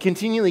 And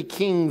continually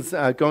kings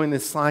go in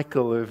this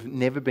cycle of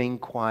never being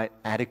quite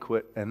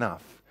adequate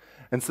enough.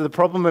 And so the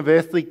problem of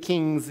earthly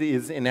kings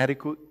is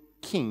inadequate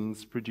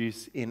kings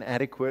produce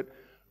inadequate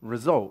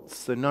results.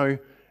 So no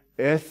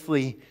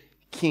earthly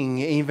king,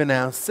 even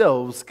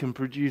ourselves, can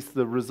produce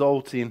the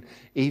result in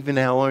even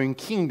our own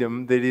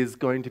kingdom that is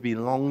going to be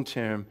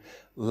long-term,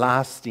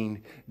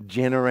 lasting,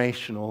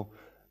 generational,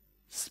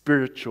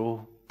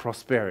 spiritual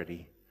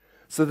prosperity.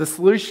 So the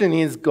solution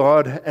is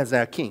God as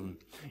our king.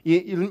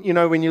 You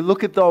know, when you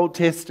look at the Old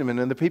Testament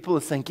and the people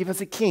are saying, give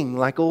us a king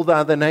like all the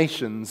other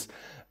nations,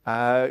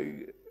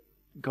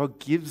 God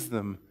gives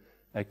them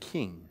a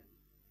king.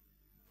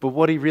 But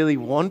what he really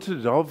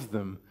wanted of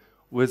them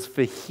was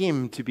for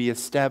him to be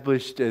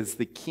established as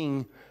the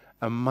king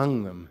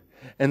among them.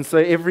 And so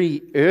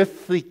every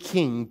earthly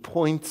king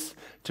points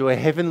to a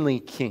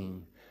heavenly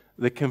king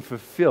that can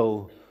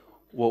fulfill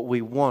what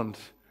we want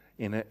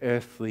in an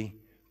earthly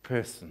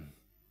person.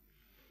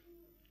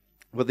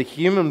 Well, the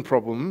human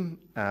problem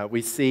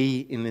we see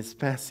in this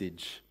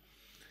passage.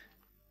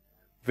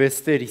 Verse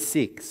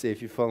 36,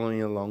 if you're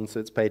following along, so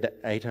it's page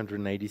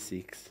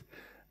 886.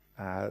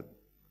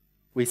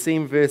 We see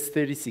in verse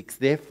 36,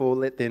 therefore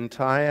let the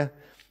entire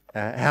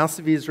house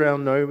of Israel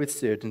know with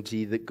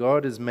certainty that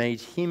God has made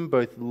him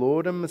both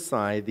Lord and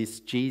Messiah, this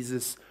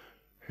Jesus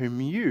whom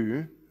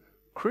you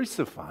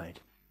crucified.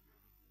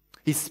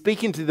 He's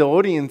speaking to the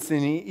audience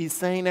and he's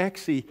saying,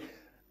 actually,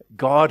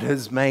 God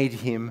has made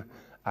him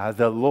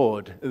the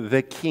Lord,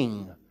 the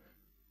King.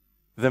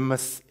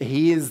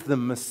 He is the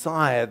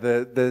Messiah,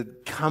 the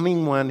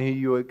coming one who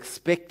you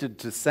expected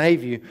to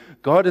save you.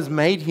 God has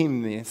made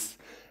him this,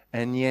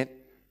 and yet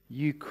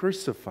you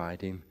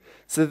crucified him.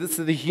 So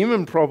the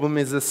human problem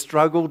is a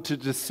struggle to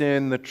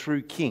discern the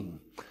true King,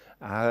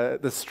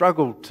 the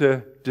struggle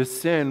to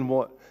discern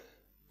what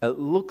it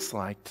looks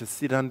like to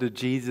sit under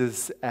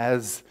Jesus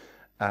as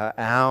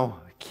our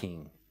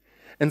King.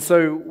 And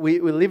so we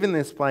live in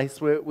this place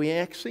where we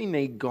actually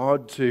need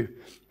God to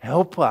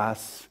help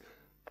us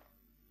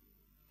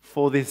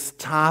for this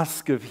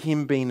task of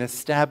him being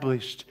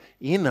established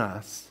in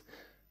us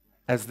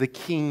as the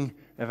King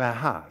of our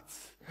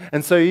hearts.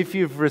 And so if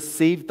you've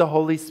received the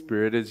Holy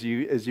Spirit as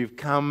you've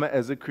come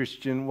as a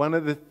Christian, one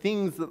of the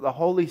things that the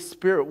Holy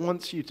Spirit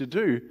wants you to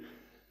do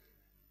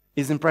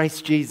is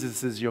embrace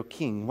Jesus as your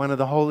King. One of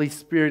the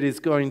things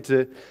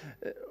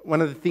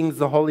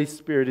the Holy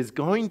Spirit is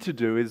going to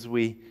do as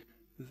we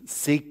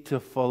seek to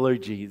follow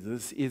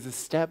Jesus is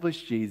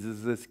establish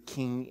Jesus as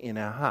King in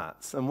our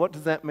hearts. And what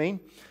does that mean?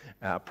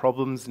 Our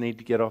problems need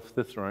to get off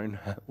the throne.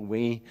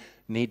 We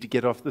need to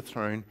get off the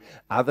throne.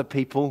 Other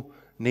people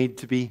need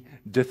to be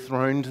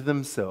dethroned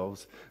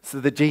themselves so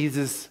that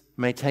Jesus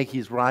may take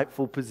his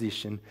rightful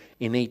position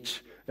in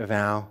each of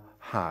our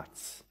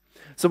hearts.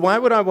 So why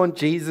would I want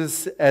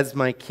Jesus as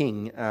my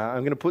King?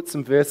 I'm going to put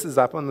some verses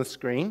up on the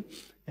screen,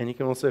 and you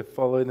can also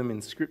follow them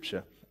in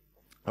Scripture.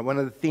 And one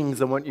of the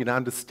things I want you to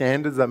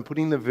understand as I'm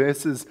putting the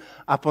verses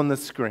up on the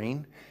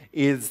screen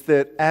is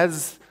that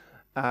as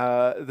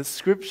the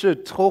Scripture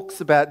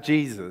talks about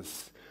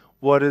Jesus,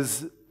 what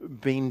has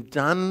been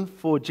done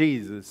for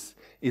Jesus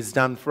is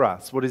done for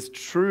us. What is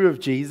true of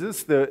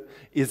Jesus that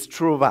is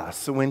true of us.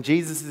 So when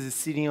Jesus is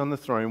sitting on the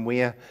throne,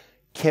 we are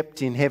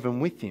kept in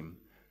heaven with him.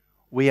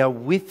 We are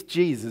with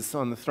Jesus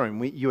on the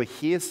throne. You are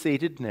here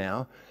seated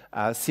now.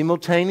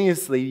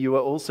 Simultaneously, you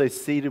are also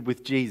seated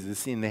with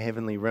Jesus in the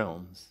heavenly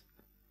realms.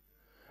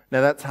 Now,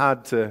 that's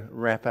hard to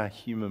wrap our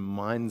human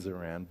minds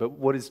around, but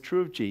what is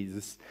true of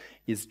Jesus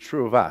is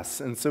true of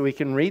us. And so we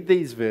can read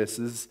these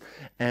verses,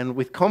 and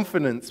with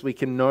confidence we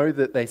can know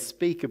that they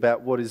speak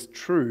about what is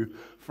true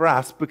for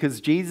us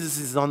because Jesus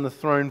is on the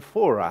throne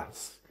for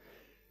us.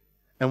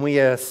 And we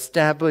are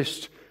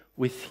established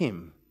with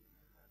him.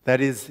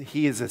 That is,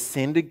 he is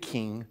ascended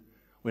King.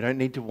 We don't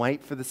need to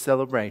wait for the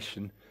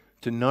celebration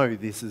to know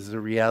this is a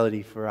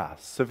reality for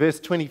us. So verse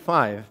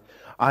 25,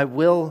 I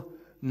will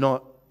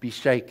not be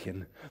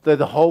shaken. Though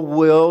the whole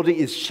world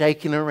is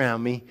shaken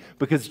around me,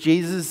 because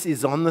Jesus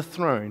is on the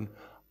throne,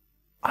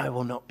 I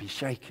will not be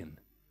shaken.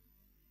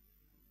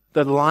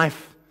 Though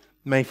life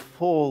may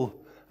fall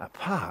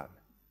apart,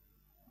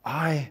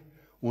 I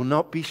will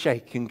not be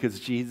shaken because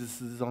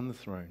Jesus is on the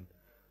throne.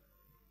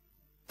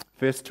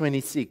 Verse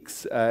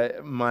 26,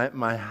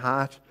 my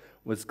heart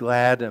was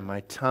glad and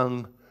my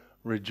tongue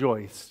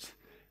rejoiced.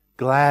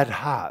 Glad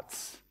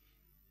hearts.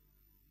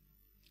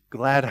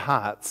 Glad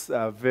hearts.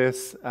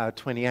 Verse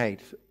 28,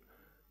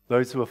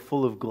 those who are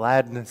full of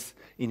gladness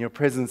in your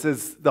presence.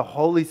 As the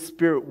Holy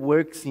Spirit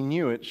works in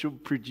you, it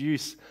should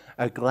produce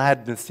a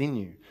gladness in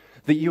you.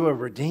 That you are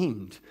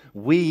redeemed.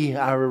 We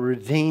are a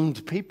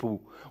redeemed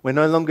people. We're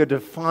no longer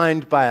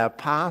defined by our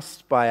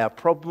past, by our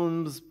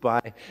problems,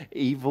 by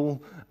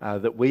evil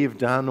that we have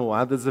done or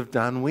others have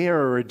done. We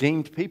are a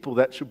redeemed people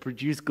that should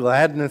produce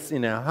gladness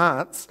in our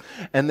hearts,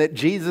 and that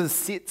Jesus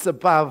sits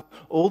above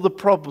all the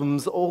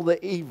problems, all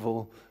the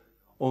evil,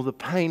 all the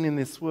pain in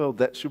this world.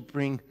 That should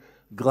bring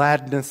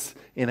gladness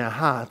in our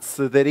hearts,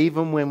 so that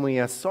even when we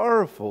are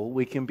sorrowful,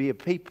 we can be a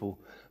people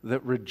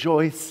that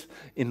rejoice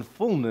in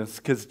fullness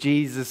because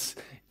Jesus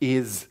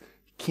is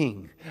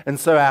King. And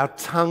so our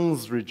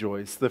tongues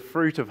rejoice. The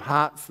fruit of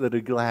hearts that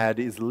are glad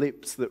is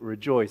lips that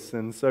rejoice.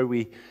 And so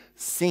we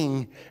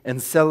sing and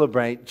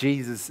celebrate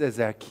Jesus as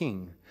our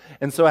King.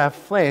 And so our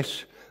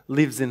flesh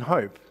lives in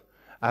hope.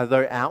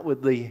 Though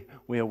outwardly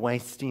we are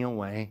wasting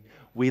away,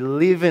 we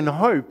live in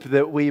hope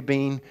that we're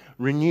being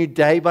renewed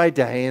day by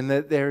day and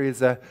that there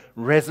is a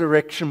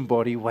resurrection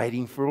body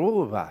waiting for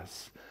all of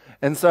us.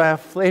 And so our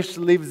flesh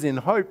lives in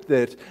hope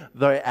that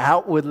though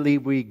outwardly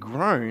we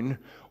groan,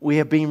 we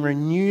are being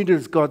renewed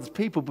as God's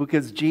people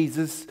because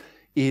Jesus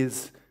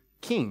is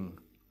King.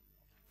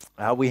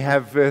 We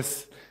have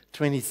verse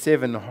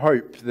 27,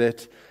 hope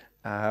that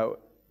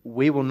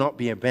we will not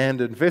be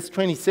abandoned. Verse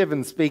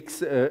 27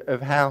 speaks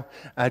of how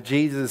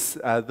Jesus,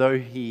 though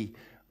he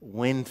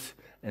went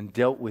and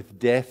dealt with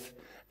death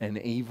and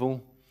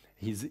evil,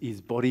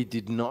 his body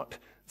did not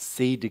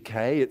see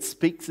decay. It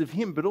speaks of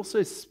him, but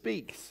also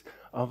speaks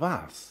of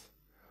us.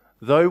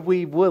 Though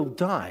we will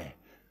die,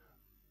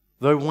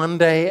 Though one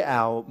day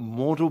our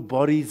mortal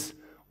bodies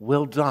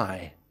will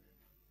die,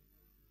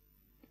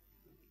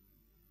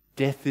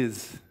 death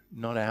is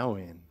not our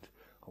end.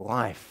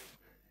 Life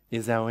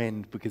is our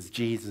end because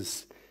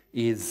Jesus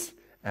is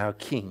our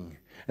King.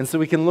 And so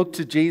we can look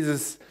to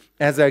Jesus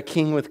as our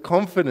King with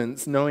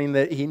confidence, knowing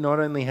that he not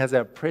only has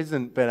our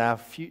present but our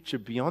future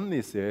beyond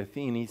this earth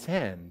in his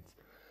hands.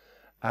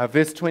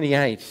 Verse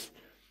 28,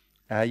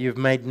 you've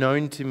made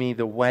known to me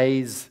the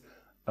ways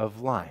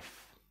of life.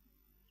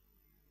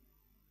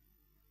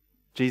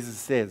 Jesus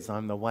says,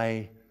 I'm the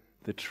way,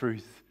 the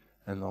truth,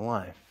 and the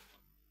life.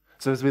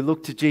 So as we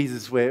look to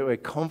Jesus, we're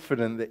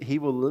confident that he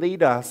will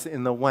lead us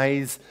in the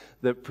ways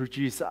that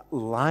produce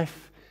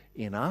life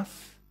in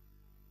us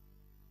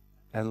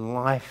and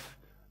life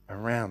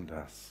around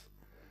us.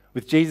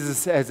 With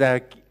Jesus as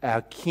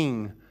our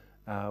King,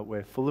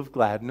 we're full of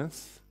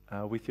gladness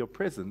with your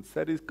presence.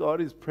 That is,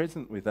 God is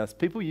present with us.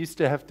 People used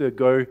to have to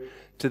go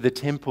to the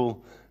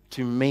temple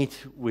to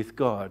meet with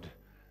God.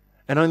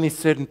 And only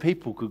certain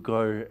people could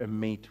go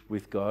and meet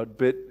with God.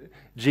 But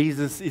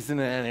Jesus isn't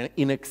an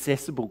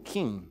inaccessible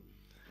King.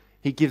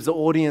 He gives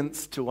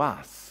audience to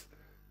us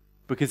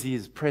because he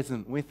is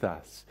present with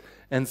us.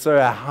 And so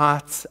our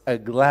hearts are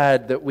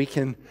glad that we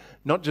can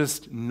not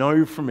just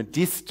know from a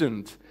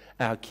distant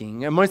our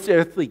King. And most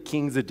earthly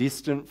kings are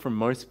distant from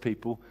most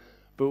people,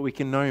 but we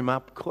can know him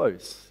up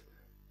close,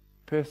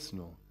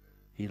 personal.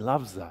 He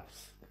loves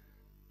us.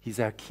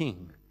 He's our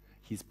King.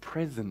 He's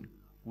present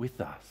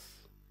with us.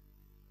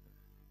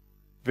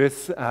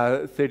 Verse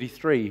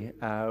 33,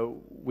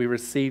 we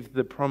receive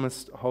the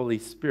promised Holy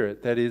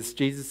Spirit. That is,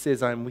 Jesus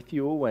says, I am with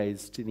you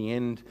always to the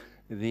end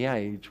of the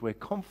age. We're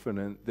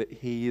confident that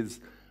he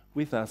is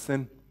with us.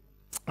 And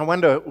I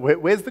wonder,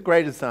 where's the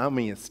greatest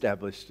army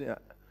established?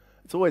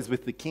 It's always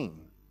with the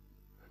king.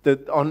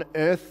 On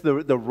earth,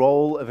 the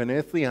role of an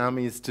earthly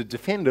army is to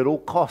defend at all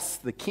costs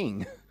the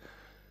king.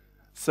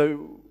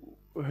 So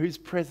who's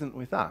present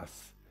with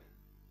us?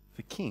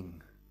 The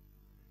king.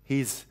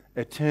 He's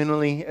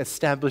eternally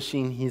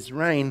establishing his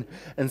reign,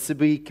 and so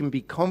we can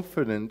be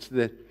confident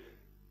that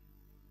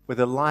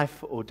whether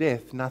life or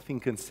death, nothing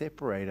can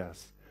separate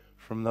us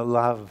from the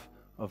love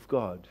of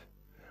God.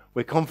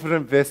 We're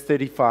confident, verse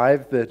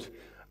 35, that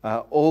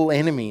all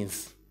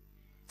enemies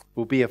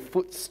will be a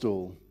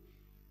footstool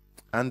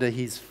under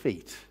his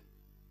feet,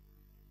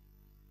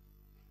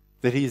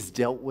 that he's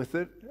dealt with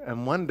it,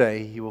 and one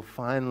day he will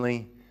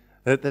finally,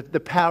 that the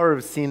power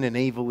of sin and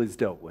evil is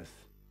dealt with.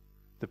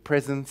 The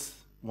presence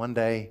one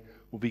day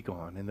will be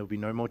gone, and there'll be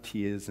no more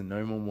tears and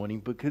no more mourning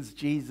because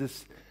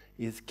Jesus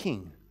is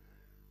King.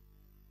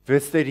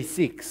 Verse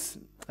 36,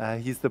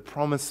 he's the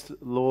promised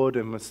Lord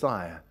and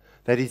Messiah.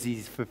 That is,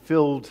 he's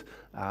fulfilled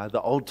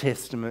the Old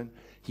Testament.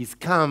 He's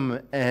come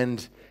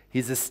and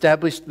he's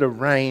established the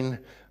reign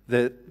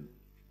that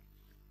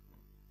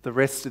the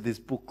rest of this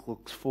book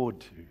looks forward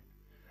to.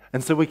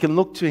 And so we can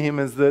look to him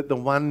as the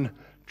one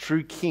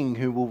true King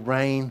who will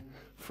reign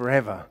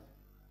forever.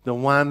 The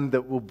one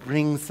that will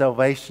bring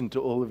salvation to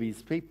all of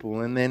his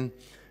people. And then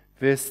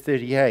verse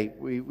 38,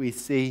 we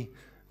see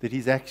that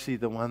he's actually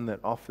the one that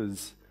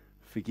offers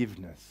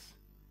forgiveness.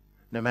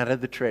 No matter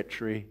the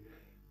treachery,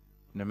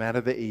 no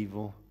matter the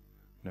evil,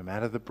 no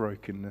matter the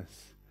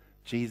brokenness,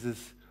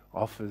 Jesus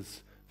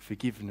offers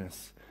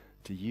forgiveness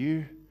to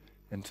you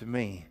and to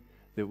me,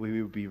 that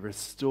we will be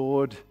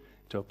restored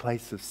to a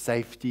place of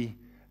safety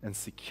and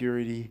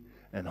security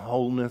and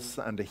wholeness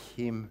under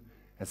him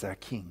as our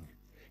King.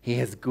 He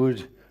has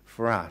good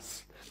for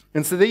us.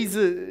 And so these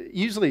are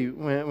usually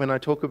when I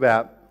talk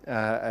about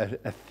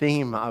a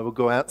theme, I will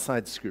go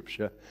outside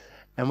Scripture,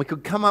 and we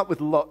could come up with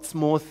lots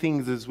more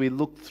things as we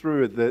look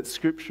through the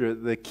Scripture,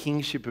 the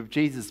kingship of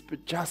Jesus.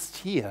 But just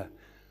here,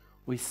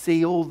 we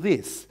see all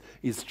this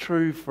is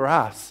true for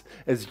us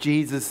as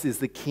Jesus is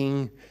the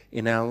King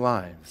in our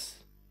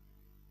lives.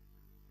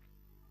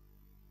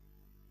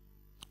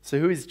 So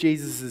who is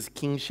Jesus'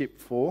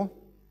 kingship for?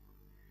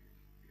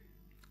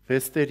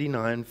 Verse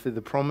 39, for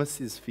the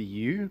promise is for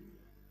you,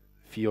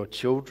 for your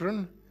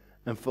children,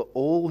 and for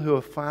all who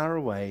are far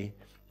away,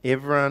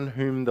 everyone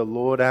whom the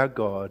Lord our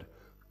God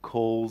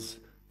calls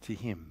to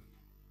him.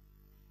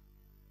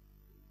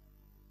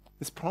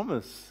 This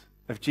promise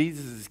of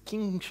Jesus'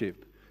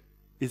 kingship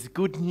is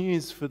good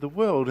news for the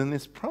world, and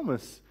this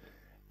promise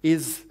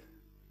is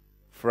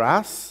for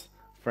us,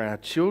 for our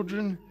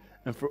children,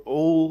 and for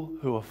all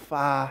who are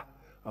far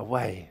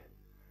away.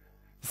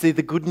 See,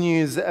 the good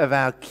news of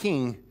our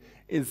King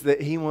is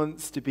that he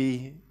wants to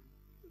be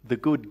the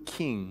good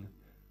King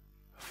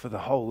for the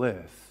whole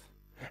earth.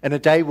 And a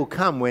day will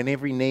come when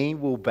every knee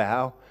will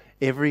bow,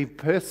 every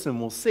person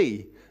will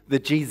see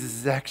that Jesus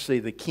is actually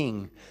the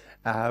King.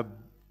 But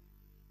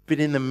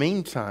in the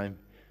meantime,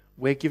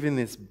 we're given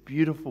this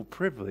beautiful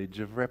privilege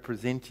of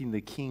representing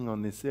the King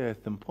on this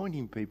earth and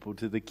pointing people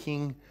to the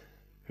King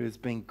who has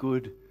been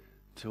good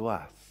to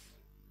us.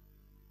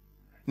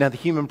 Now, the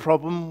human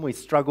problem, we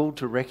struggle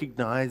to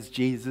recognize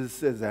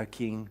Jesus as our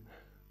King.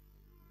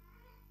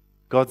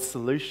 God's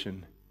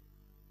solution,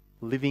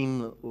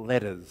 living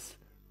letters,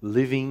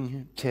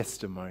 living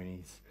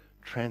testimonies,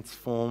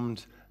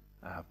 transformed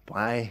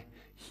by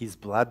his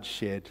blood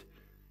shed,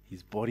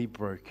 his body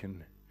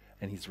broken,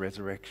 and his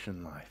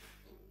resurrection life.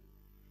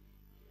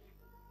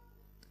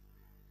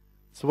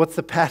 So what's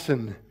the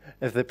pattern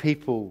of the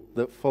people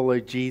that follow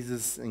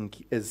Jesus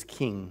as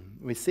king?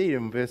 We see it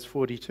in verse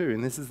 42,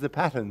 and this is the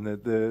pattern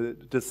that the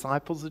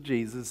disciples of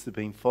Jesus have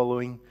been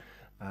following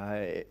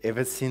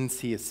ever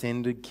since he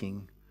ascended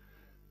king.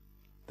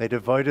 They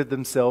devoted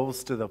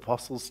themselves to the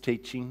apostles'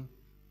 teaching,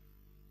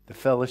 the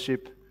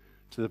fellowship,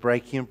 to the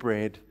breaking of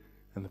bread,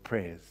 and the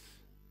prayers.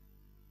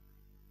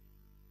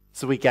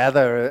 So we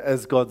gather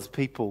as God's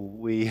people.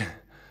 We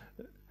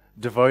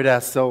devote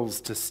ourselves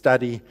to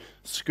study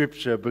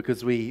Scripture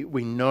because we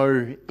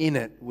know in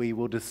it we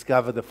will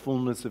discover the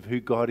fullness of who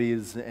God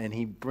is, and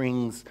he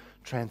brings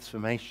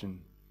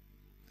transformation.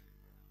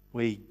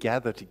 We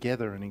gather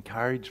together and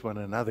encourage one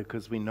another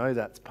because we know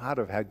that's part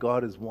of how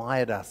God has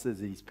wired us as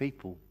his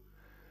people.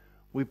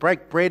 We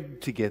break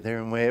bread together,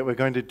 and we're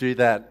going to do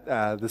that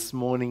this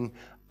morning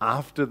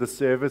after the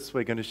service.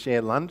 We're going to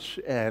share lunch,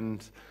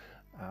 and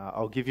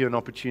I'll give you an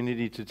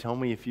opportunity to tell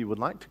me if you would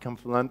like to come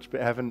for lunch but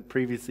haven't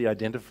previously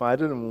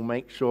identified it, and we'll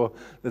make sure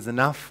there's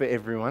enough for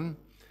everyone.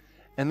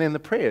 And then the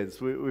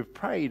prayers. We've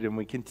prayed and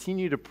we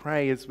continue to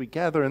pray as we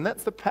gather, and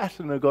that's the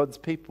pattern of God's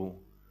people.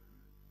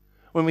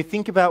 When we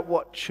think about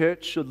what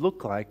church should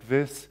look like,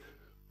 verse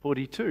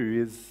 42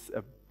 is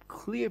a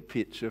clear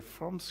picture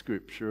from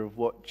Scripture of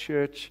what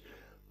church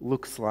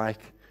looks like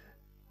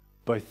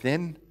both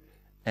then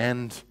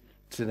and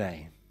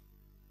today.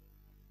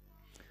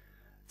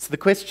 So the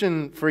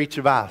question for each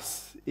of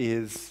us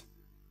is,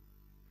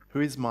 who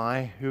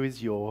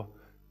is your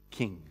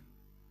king?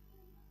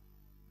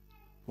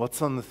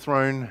 What's on the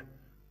throne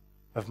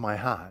of my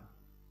heart?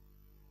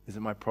 Is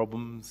it my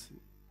problems?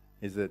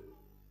 Is it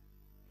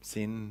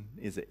sin?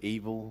 Is it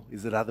evil?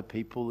 Is it other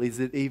people? Is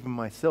it even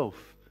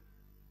myself?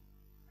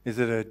 Is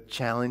it a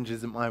challenge?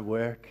 Is it my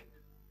work?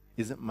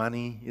 Is it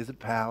money? Is it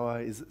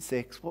power? Is it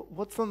sex?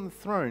 What's on the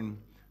throne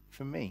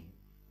for me?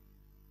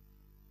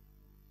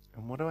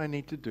 And what do I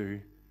need to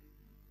do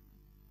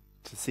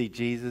to see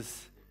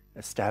Jesus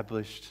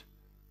established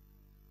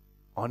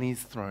on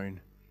his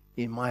throne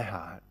in my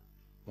heart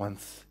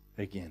once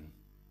again?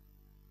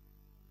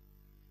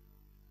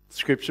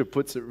 Scripture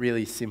puts it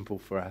really simple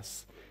for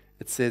us.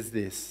 It says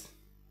this: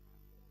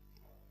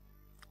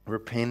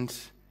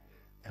 repent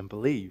and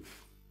believe.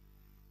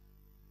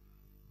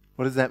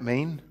 What does that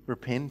mean?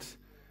 Repent,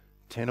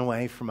 turn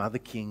away from other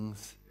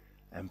kings,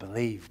 and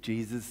believe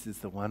Jesus is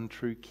the one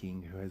true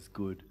King who has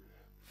good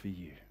for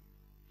you.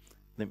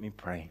 Let me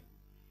pray.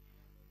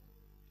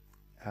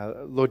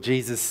 Lord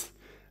Jesus,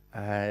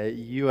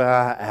 you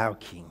are our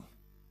King.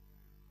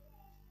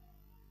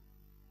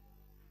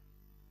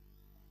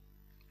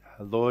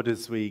 Lord,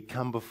 as we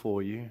come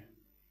before you,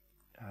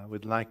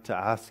 we'd like to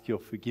ask your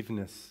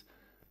forgiveness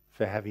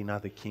for having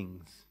other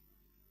kings.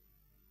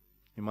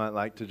 You might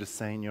like to just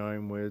say in your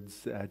own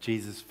words,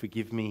 Jesus,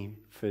 forgive me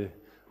for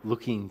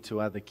looking to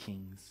other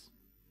kings.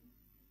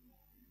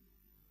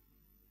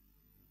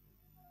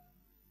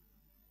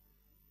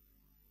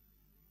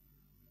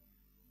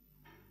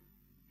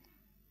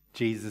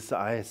 Jesus,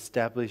 I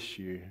establish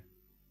you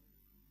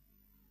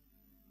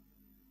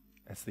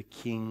as the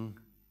King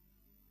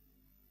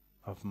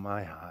of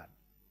my heart.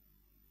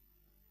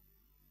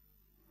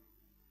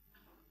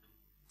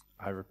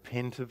 I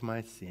repent of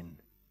my sin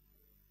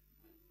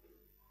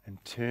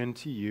and turn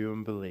to you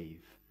and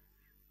believe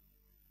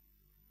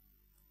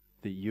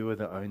that you are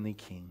the only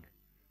King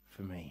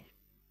for me.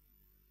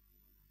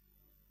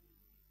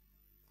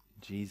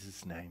 In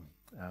Jesus' name,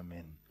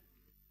 amen.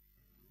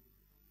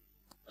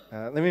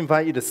 Let me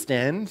invite you to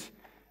stand.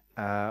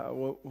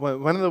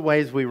 One of the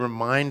ways we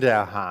remind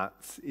our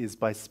hearts is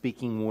by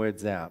speaking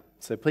words out.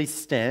 So please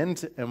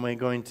stand, and we're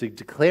going to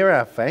declare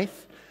our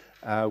faith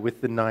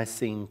with the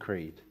Nicene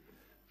Creed.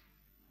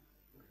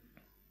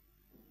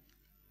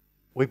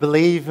 We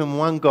believe in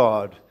one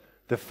God,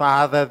 the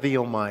Father, the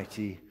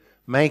Almighty,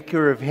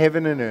 maker of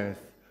heaven and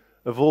earth,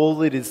 of all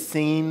that is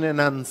seen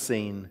and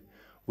unseen.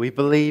 We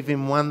believe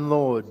in one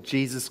Lord,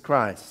 Jesus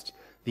Christ,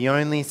 the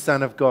only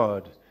Son of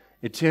God,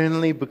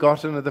 eternally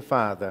begotten of the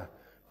Father,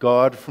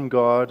 God from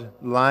God,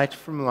 light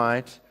from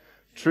light,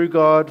 true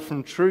God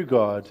from true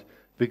God,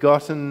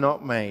 begotten,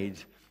 not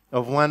made,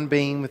 of one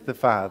being with the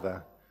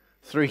Father.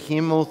 Through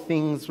him all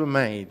things were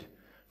made.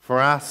 For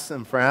us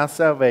and for our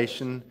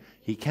salvation,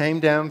 he came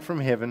down from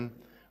heaven,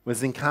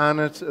 was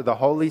incarnate of the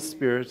Holy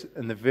Spirit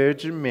and the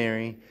Virgin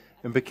Mary,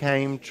 and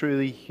became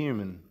truly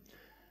human.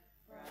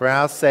 For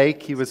our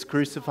sake he was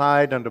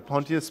crucified under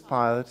Pontius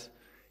Pilate.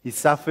 He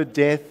suffered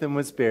death and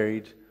was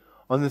buried.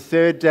 On the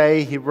third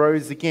day he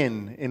rose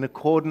again in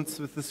accordance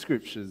with the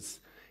Scriptures.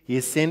 He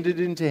ascended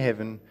into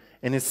heaven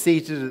and is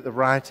seated at the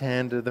right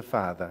hand of the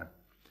Father.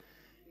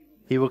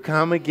 He will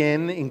come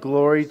again in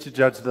glory to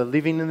judge the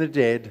living and the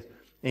dead,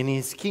 and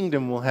his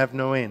kingdom will have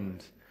no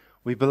end.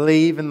 We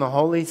believe in the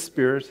Holy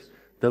Spirit,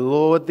 the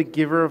Lord, the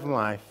giver of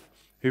life,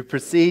 who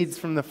proceeds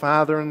from the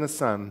Father and the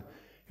Son,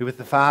 who with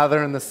the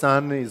Father and the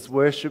Son is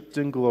worshipped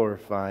and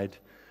glorified,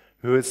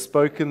 who has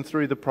spoken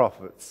through the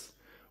prophets.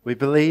 We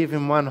believe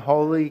in one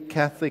holy,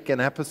 Catholic and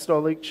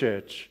Apostolic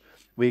Church.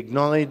 We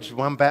acknowledge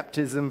one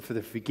baptism for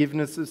the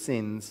forgiveness of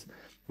sins.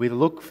 We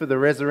look for the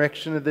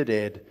resurrection of the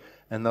dead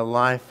and the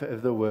life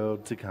of the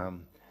world to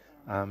come.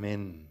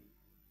 Amen.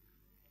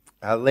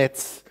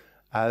 Let's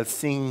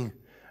sing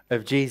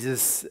of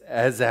Jesus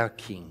as our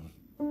King.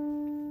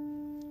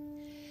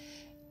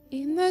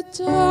 In the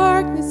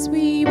darkness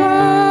we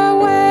were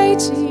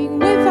waiting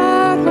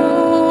without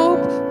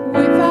hope,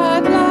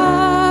 without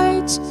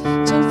light,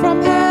 till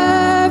from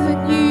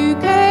heaven you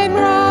came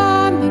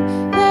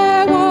running.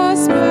 There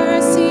was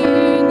mercy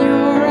in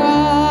your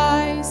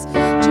eyes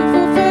to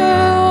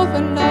fulfill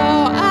the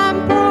law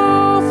and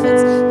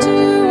prophets. To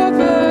a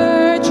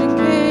virgin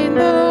came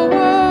the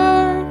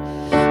word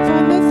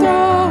from the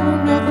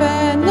throne of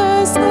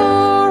endless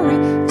glory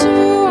to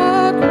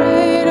a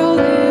cradle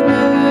in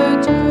the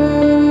dirt.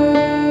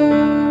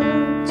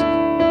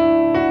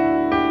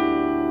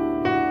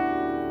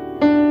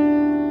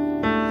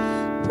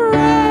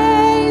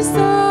 Praise the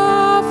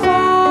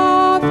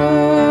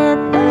Father,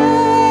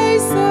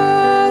 praise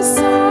the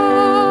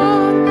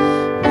Son,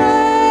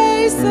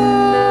 praise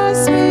the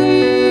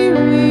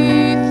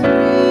Spirit,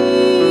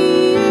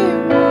 three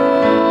in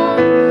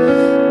one.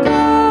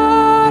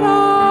 God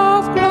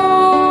of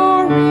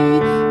glory,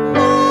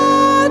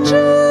 majesty,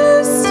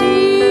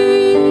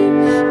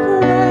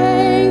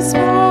 praise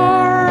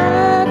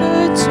forever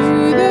to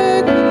the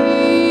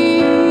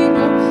King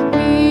of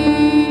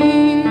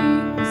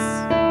Kings.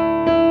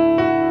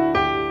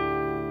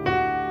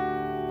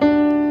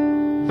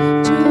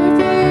 To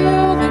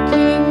reveal the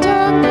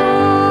kingdom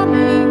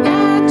coming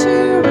and to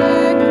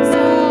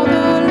reconcile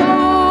the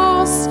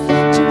lost,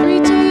 to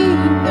redeem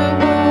the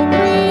whole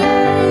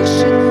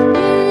creation.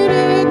 You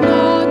did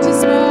not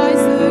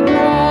despise the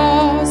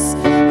cross.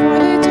 For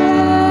the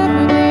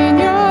devil in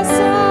your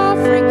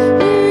suffering,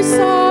 you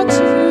saw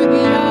to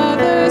the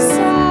other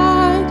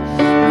side.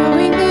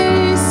 Knowing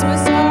this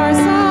was our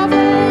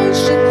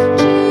salvation,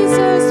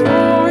 Jesus,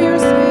 for your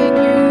sake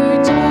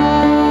you died.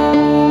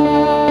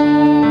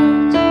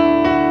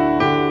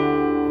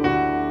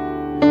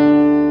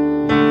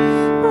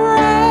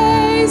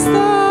 Praise the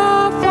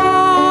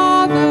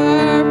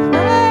Father,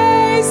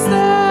 praise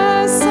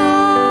the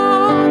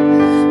Son,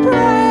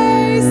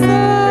 praise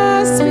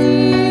the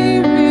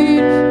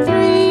Spirit,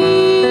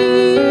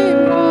 three in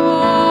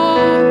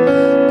one.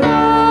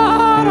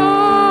 God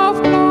of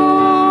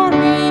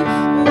glory,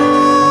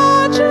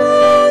 majesty,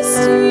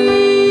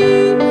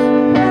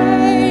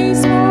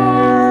 praise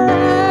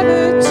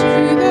forever to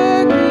the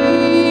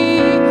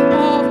King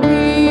of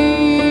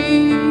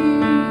Kings.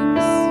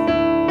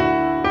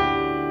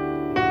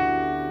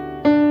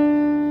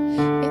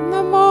 In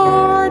the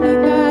morning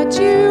that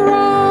you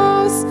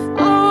rose,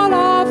 all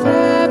of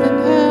heaven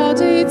held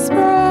its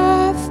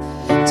breath,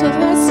 till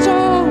the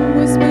stone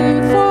was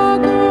moved for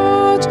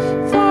good,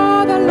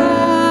 for the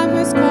Lamb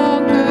has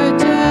conquered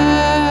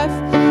death.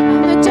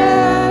 And the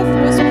deaf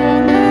was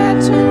born their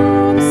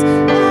tombs,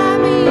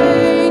 and the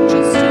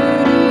angels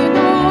stood in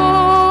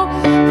awe,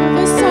 for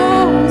the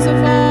souls of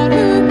all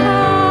who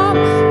come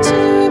to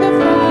the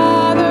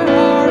Father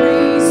are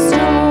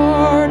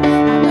restored.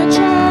 And the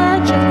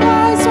church of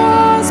Christ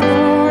was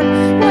born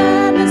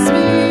when the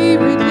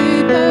Spirit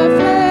lit the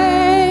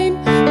flame.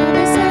 And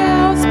the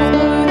sails for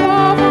Lord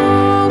of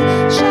old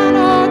shall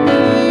not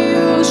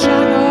kneel,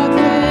 shall not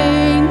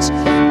faint.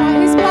 By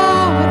His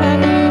blood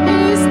and in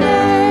His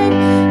name,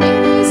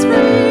 in His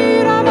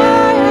freedom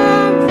I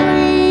am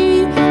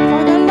free.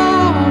 For the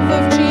love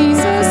of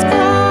Jesus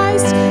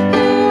Christ,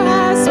 who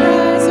has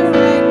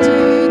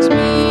resurrected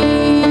me.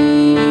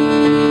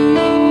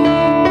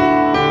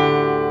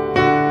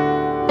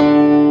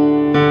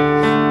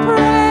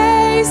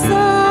 Praise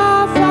the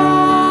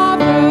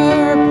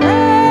Father,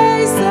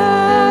 praise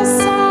the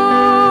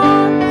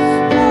Son,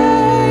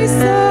 praise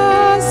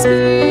the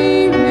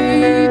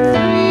Spirit,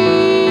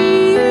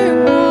 three in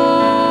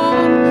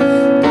one.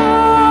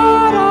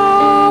 God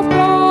of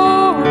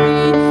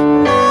glory,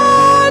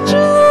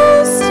 majesty,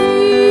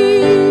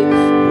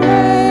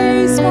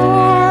 praise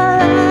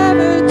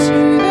forever to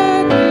the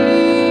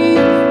King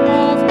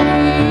of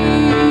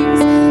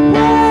Kings.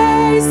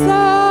 Praise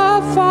the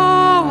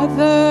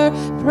Father,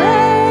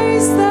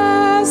 praise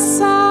the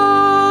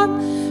Son,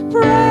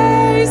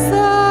 praise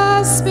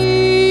the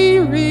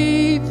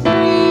Spirit,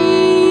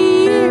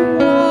 three in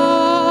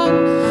one.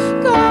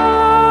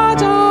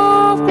 God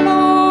of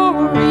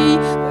glory,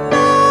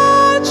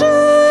 majesty,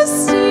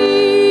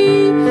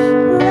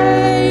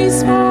 praise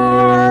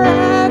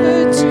forever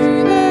to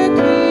the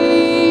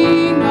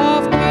King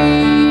of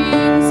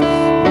Kings.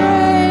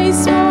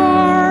 Praise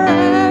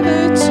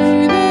forever to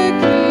the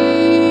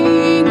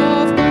King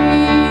of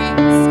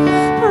Kings.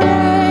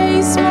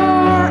 Praise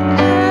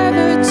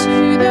forever to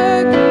the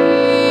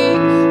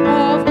King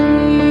of Kings.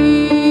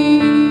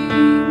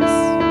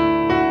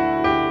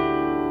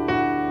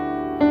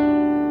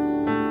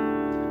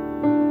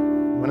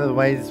 One of the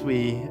ways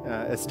we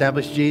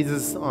establish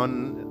Jesus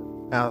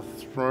on our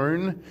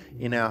throne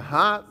in our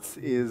hearts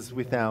is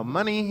with our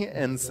money,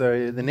 and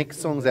so the next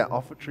song's our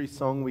offertory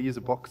song. We use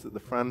a box at the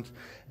front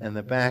and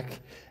the back,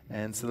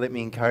 and so let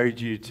me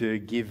encourage you to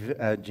give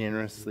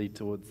generously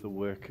towards the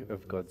work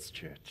of God's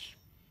church.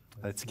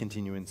 Let's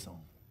continue in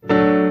song.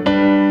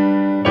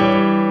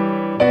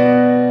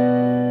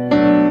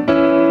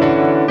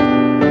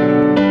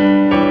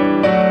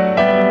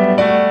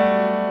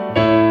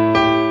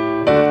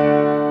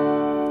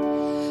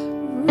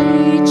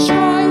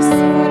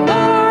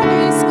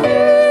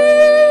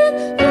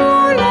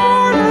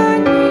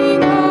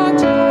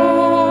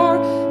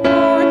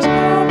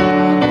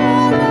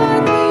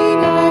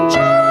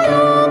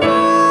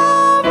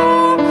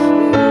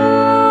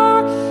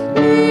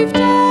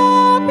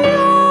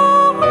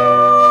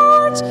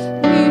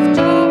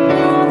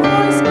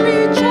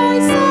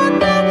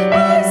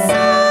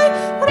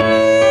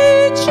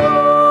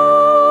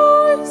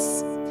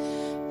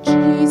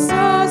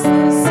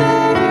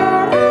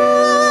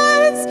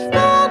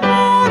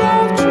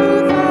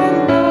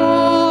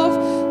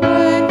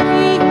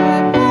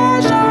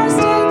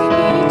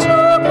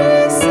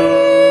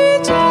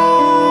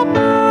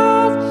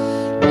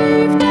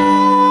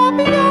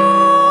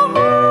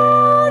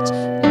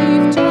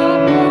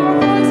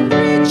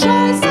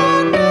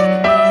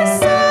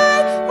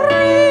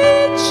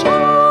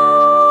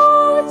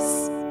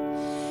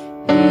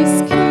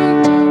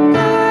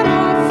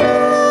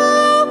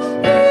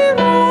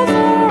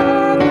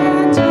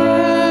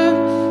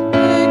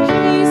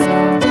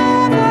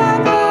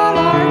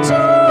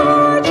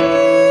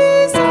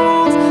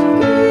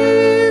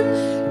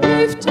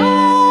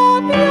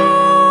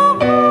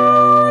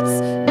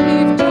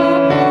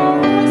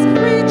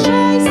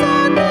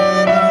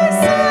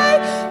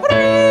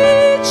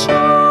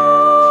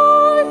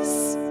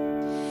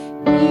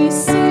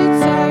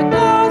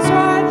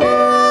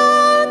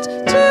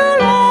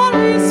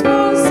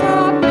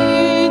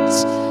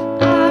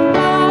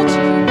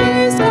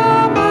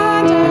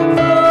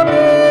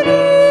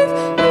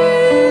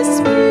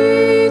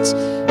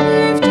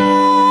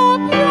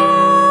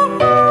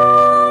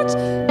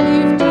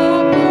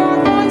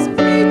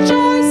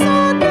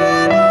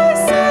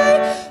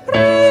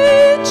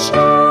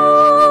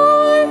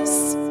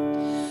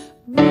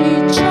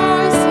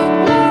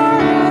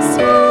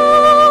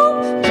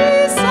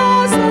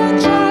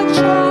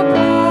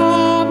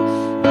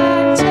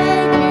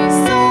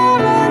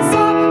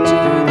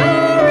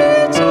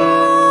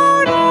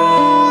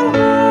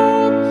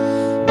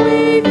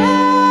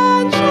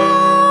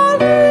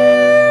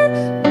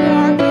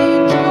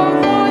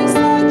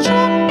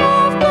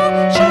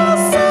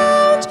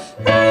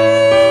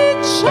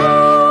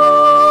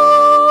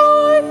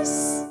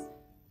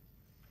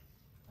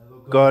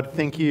 God,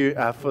 thank you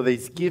for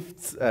these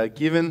gifts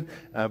given,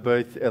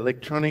 both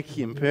electronic,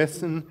 in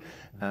person,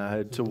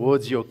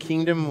 towards your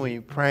kingdom. We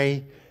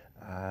pray,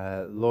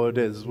 Lord,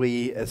 as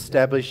we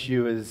establish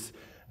you as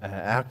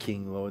our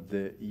King, Lord,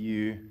 that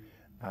you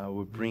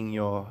will bring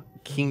your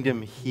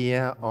kingdom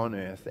here on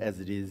earth as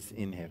it is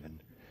in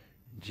heaven.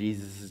 In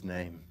Jesus'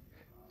 name,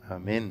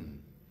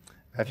 amen.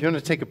 If you want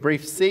to take a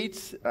brief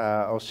seat,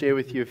 I'll share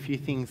with you a few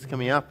things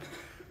coming up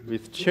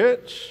with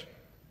church.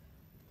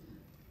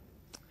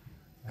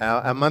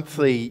 Our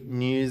monthly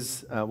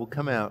news will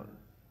come out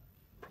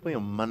probably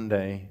on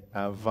Monday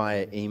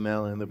via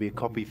email, and there'll be a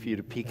copy for you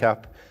to pick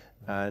up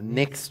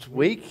next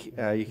week.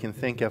 You can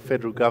thank our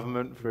federal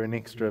government for an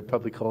extra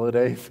public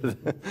holiday.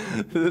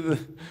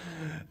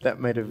 That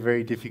made a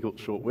very difficult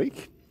short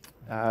week.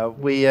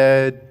 We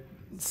are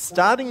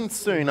starting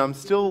soon. I'm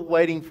still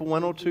waiting for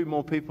one or two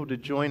more people to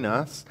join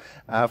us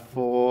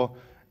for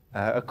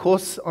a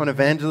course on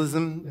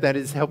evangelism that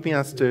is helping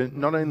us to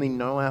not only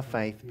know our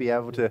faith, be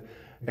able to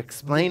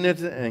explain it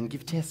and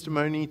give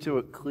testimony to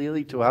it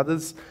clearly to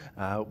others.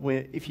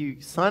 If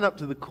you sign up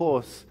to the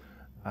course,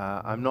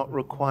 I'm not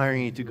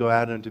requiring you to go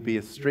out and to be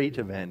a street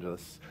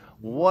evangelist.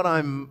 What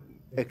I'm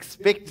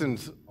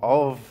expectant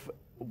of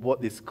what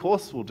this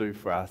course will do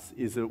for us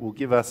is it will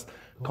give us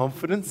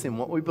confidence in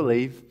what we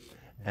believe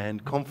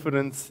and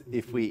confidence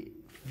if we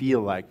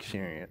feel like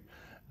sharing it.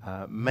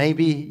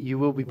 Maybe you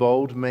will be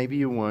bold, maybe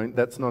you won't.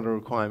 That's not a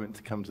requirement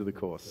to come to the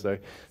course. So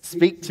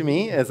speak to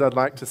me, as I'd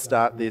like to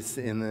start this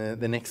in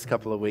the next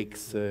couple of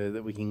weeks so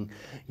that we can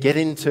get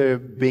into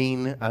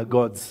being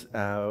God's,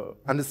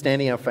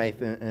 understanding our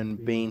faith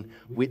and being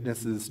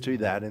witnesses to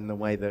that in the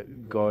way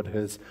that God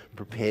has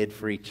prepared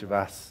for each of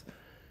us.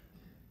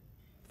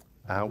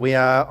 We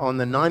are on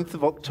the 9th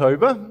of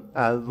October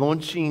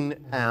launching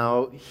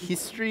our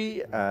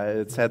history.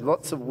 It's had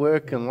lots of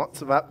work and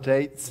lots of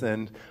updates,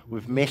 and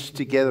we've meshed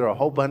together a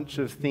whole bunch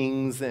of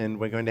things, and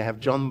we're going to have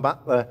John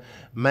Butler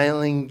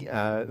Mailing,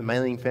 the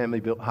Mailing family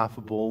built half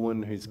a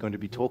Baldwin, who's going to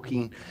be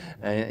talking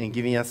and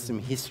giving us some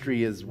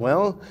history as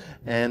well.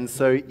 And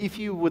so if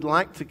you would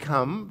like to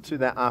come to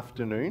that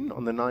afternoon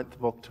on the 9th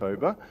of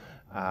October,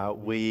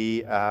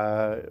 we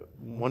are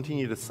wanting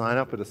you to sign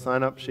up at a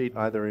sign-up sheet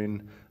either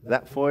in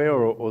that foyer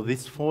or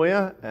this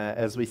foyer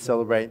as we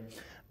celebrate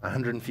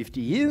 150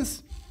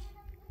 years.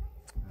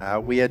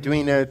 We are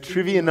doing a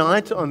trivia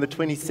night on the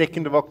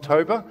 22nd of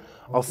October.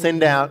 I'll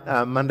send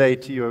out Monday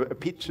to you a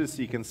picture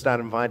so you can start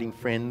inviting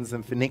friends.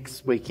 And for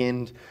next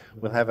weekend,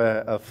 we'll have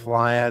a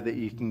flyer that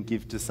you can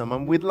give to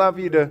someone. We'd love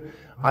you to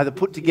either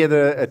put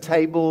together a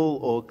table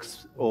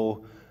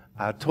or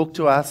talk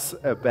to us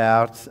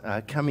about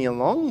coming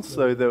along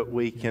so that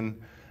we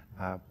can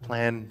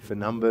plan for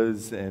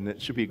numbers. And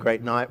it should be a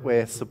great night.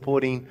 We're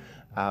supporting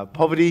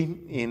poverty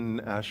in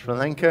Sri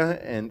Lanka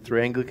and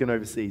through Anglican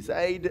Overseas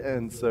Aid,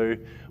 and so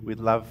we'd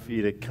love for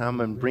you to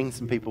come and bring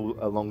some people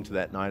along to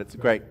that night. It's a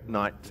great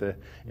night to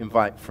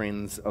invite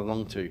friends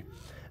along to.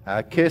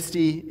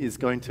 Kirsty is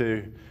going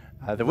to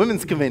the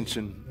Women's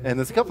Convention, and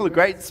there's a couple of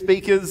great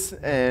speakers,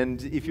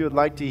 and if you would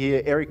like to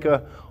hear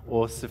Erica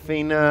or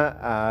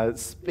Safina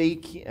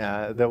speak,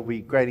 there'll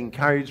be great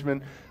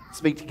encouragement.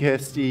 Speak to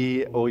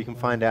Kirsty, or you can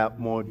find out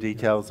more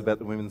details about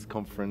the Women's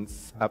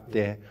Conference up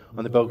there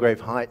on the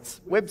Belgrave Heights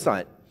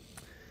website.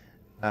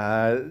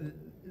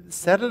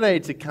 Saturday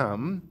to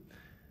come,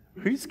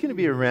 who's going to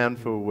be around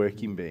for a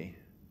Working Bee?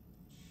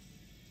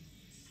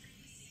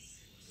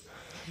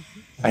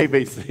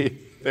 ABC,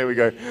 there we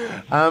go.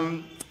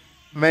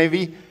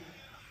 Maybe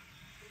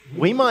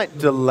we might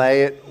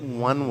delay it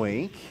 1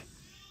 week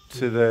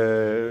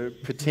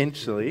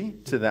potentially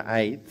to the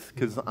 8th,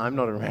 because I'm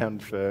not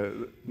around for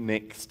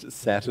next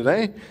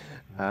Saturday.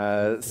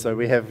 So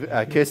we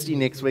have Kirsty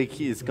next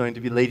week is going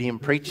to be leading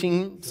and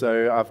preaching.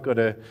 So I've got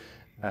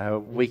a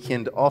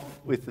weekend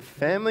off with the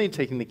family,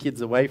 taking the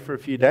kids away for a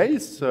few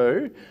days.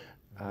 So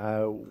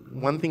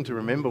one thing to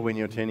remember when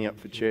you're turning up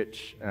for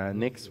church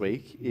next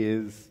week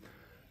is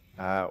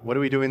what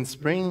do we do in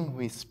spring?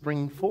 We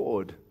spring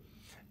forward.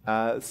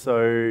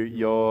 So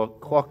your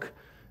clock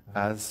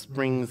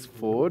springs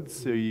forward,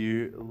 so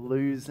you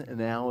lose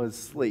an hour's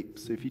sleep.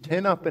 So if you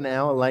turn up an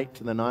hour late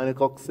to the 9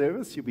 o'clock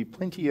service, you'll be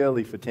plenty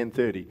early for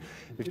 10:30.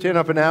 If you turn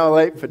up an hour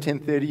late for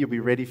 10:30, you'll be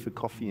ready for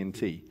coffee and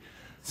tea.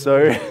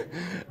 So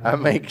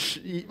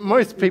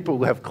most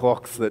people have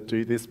clocks that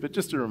do this, but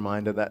just a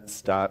reminder that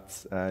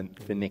starts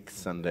for next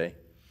Sunday.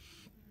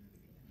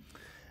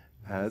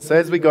 So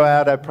as we go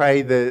out, I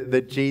pray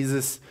that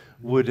Jesus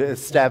would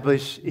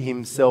establish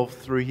himself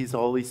through his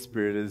Holy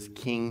Spirit as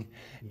King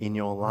in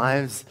your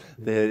lives,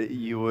 that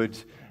you would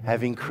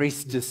have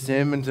increased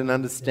discernment and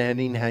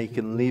understanding how you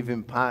can live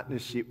in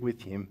partnership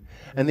with him,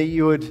 and that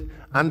you would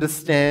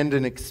understand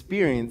and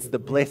experience the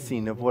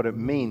blessing of what it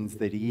means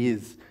that he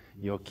is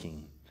your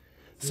King.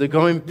 So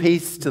go in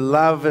peace to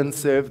love and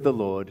serve the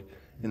Lord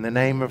in the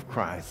name of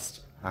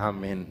Christ.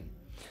 Amen.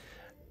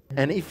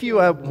 And if you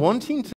are wanting to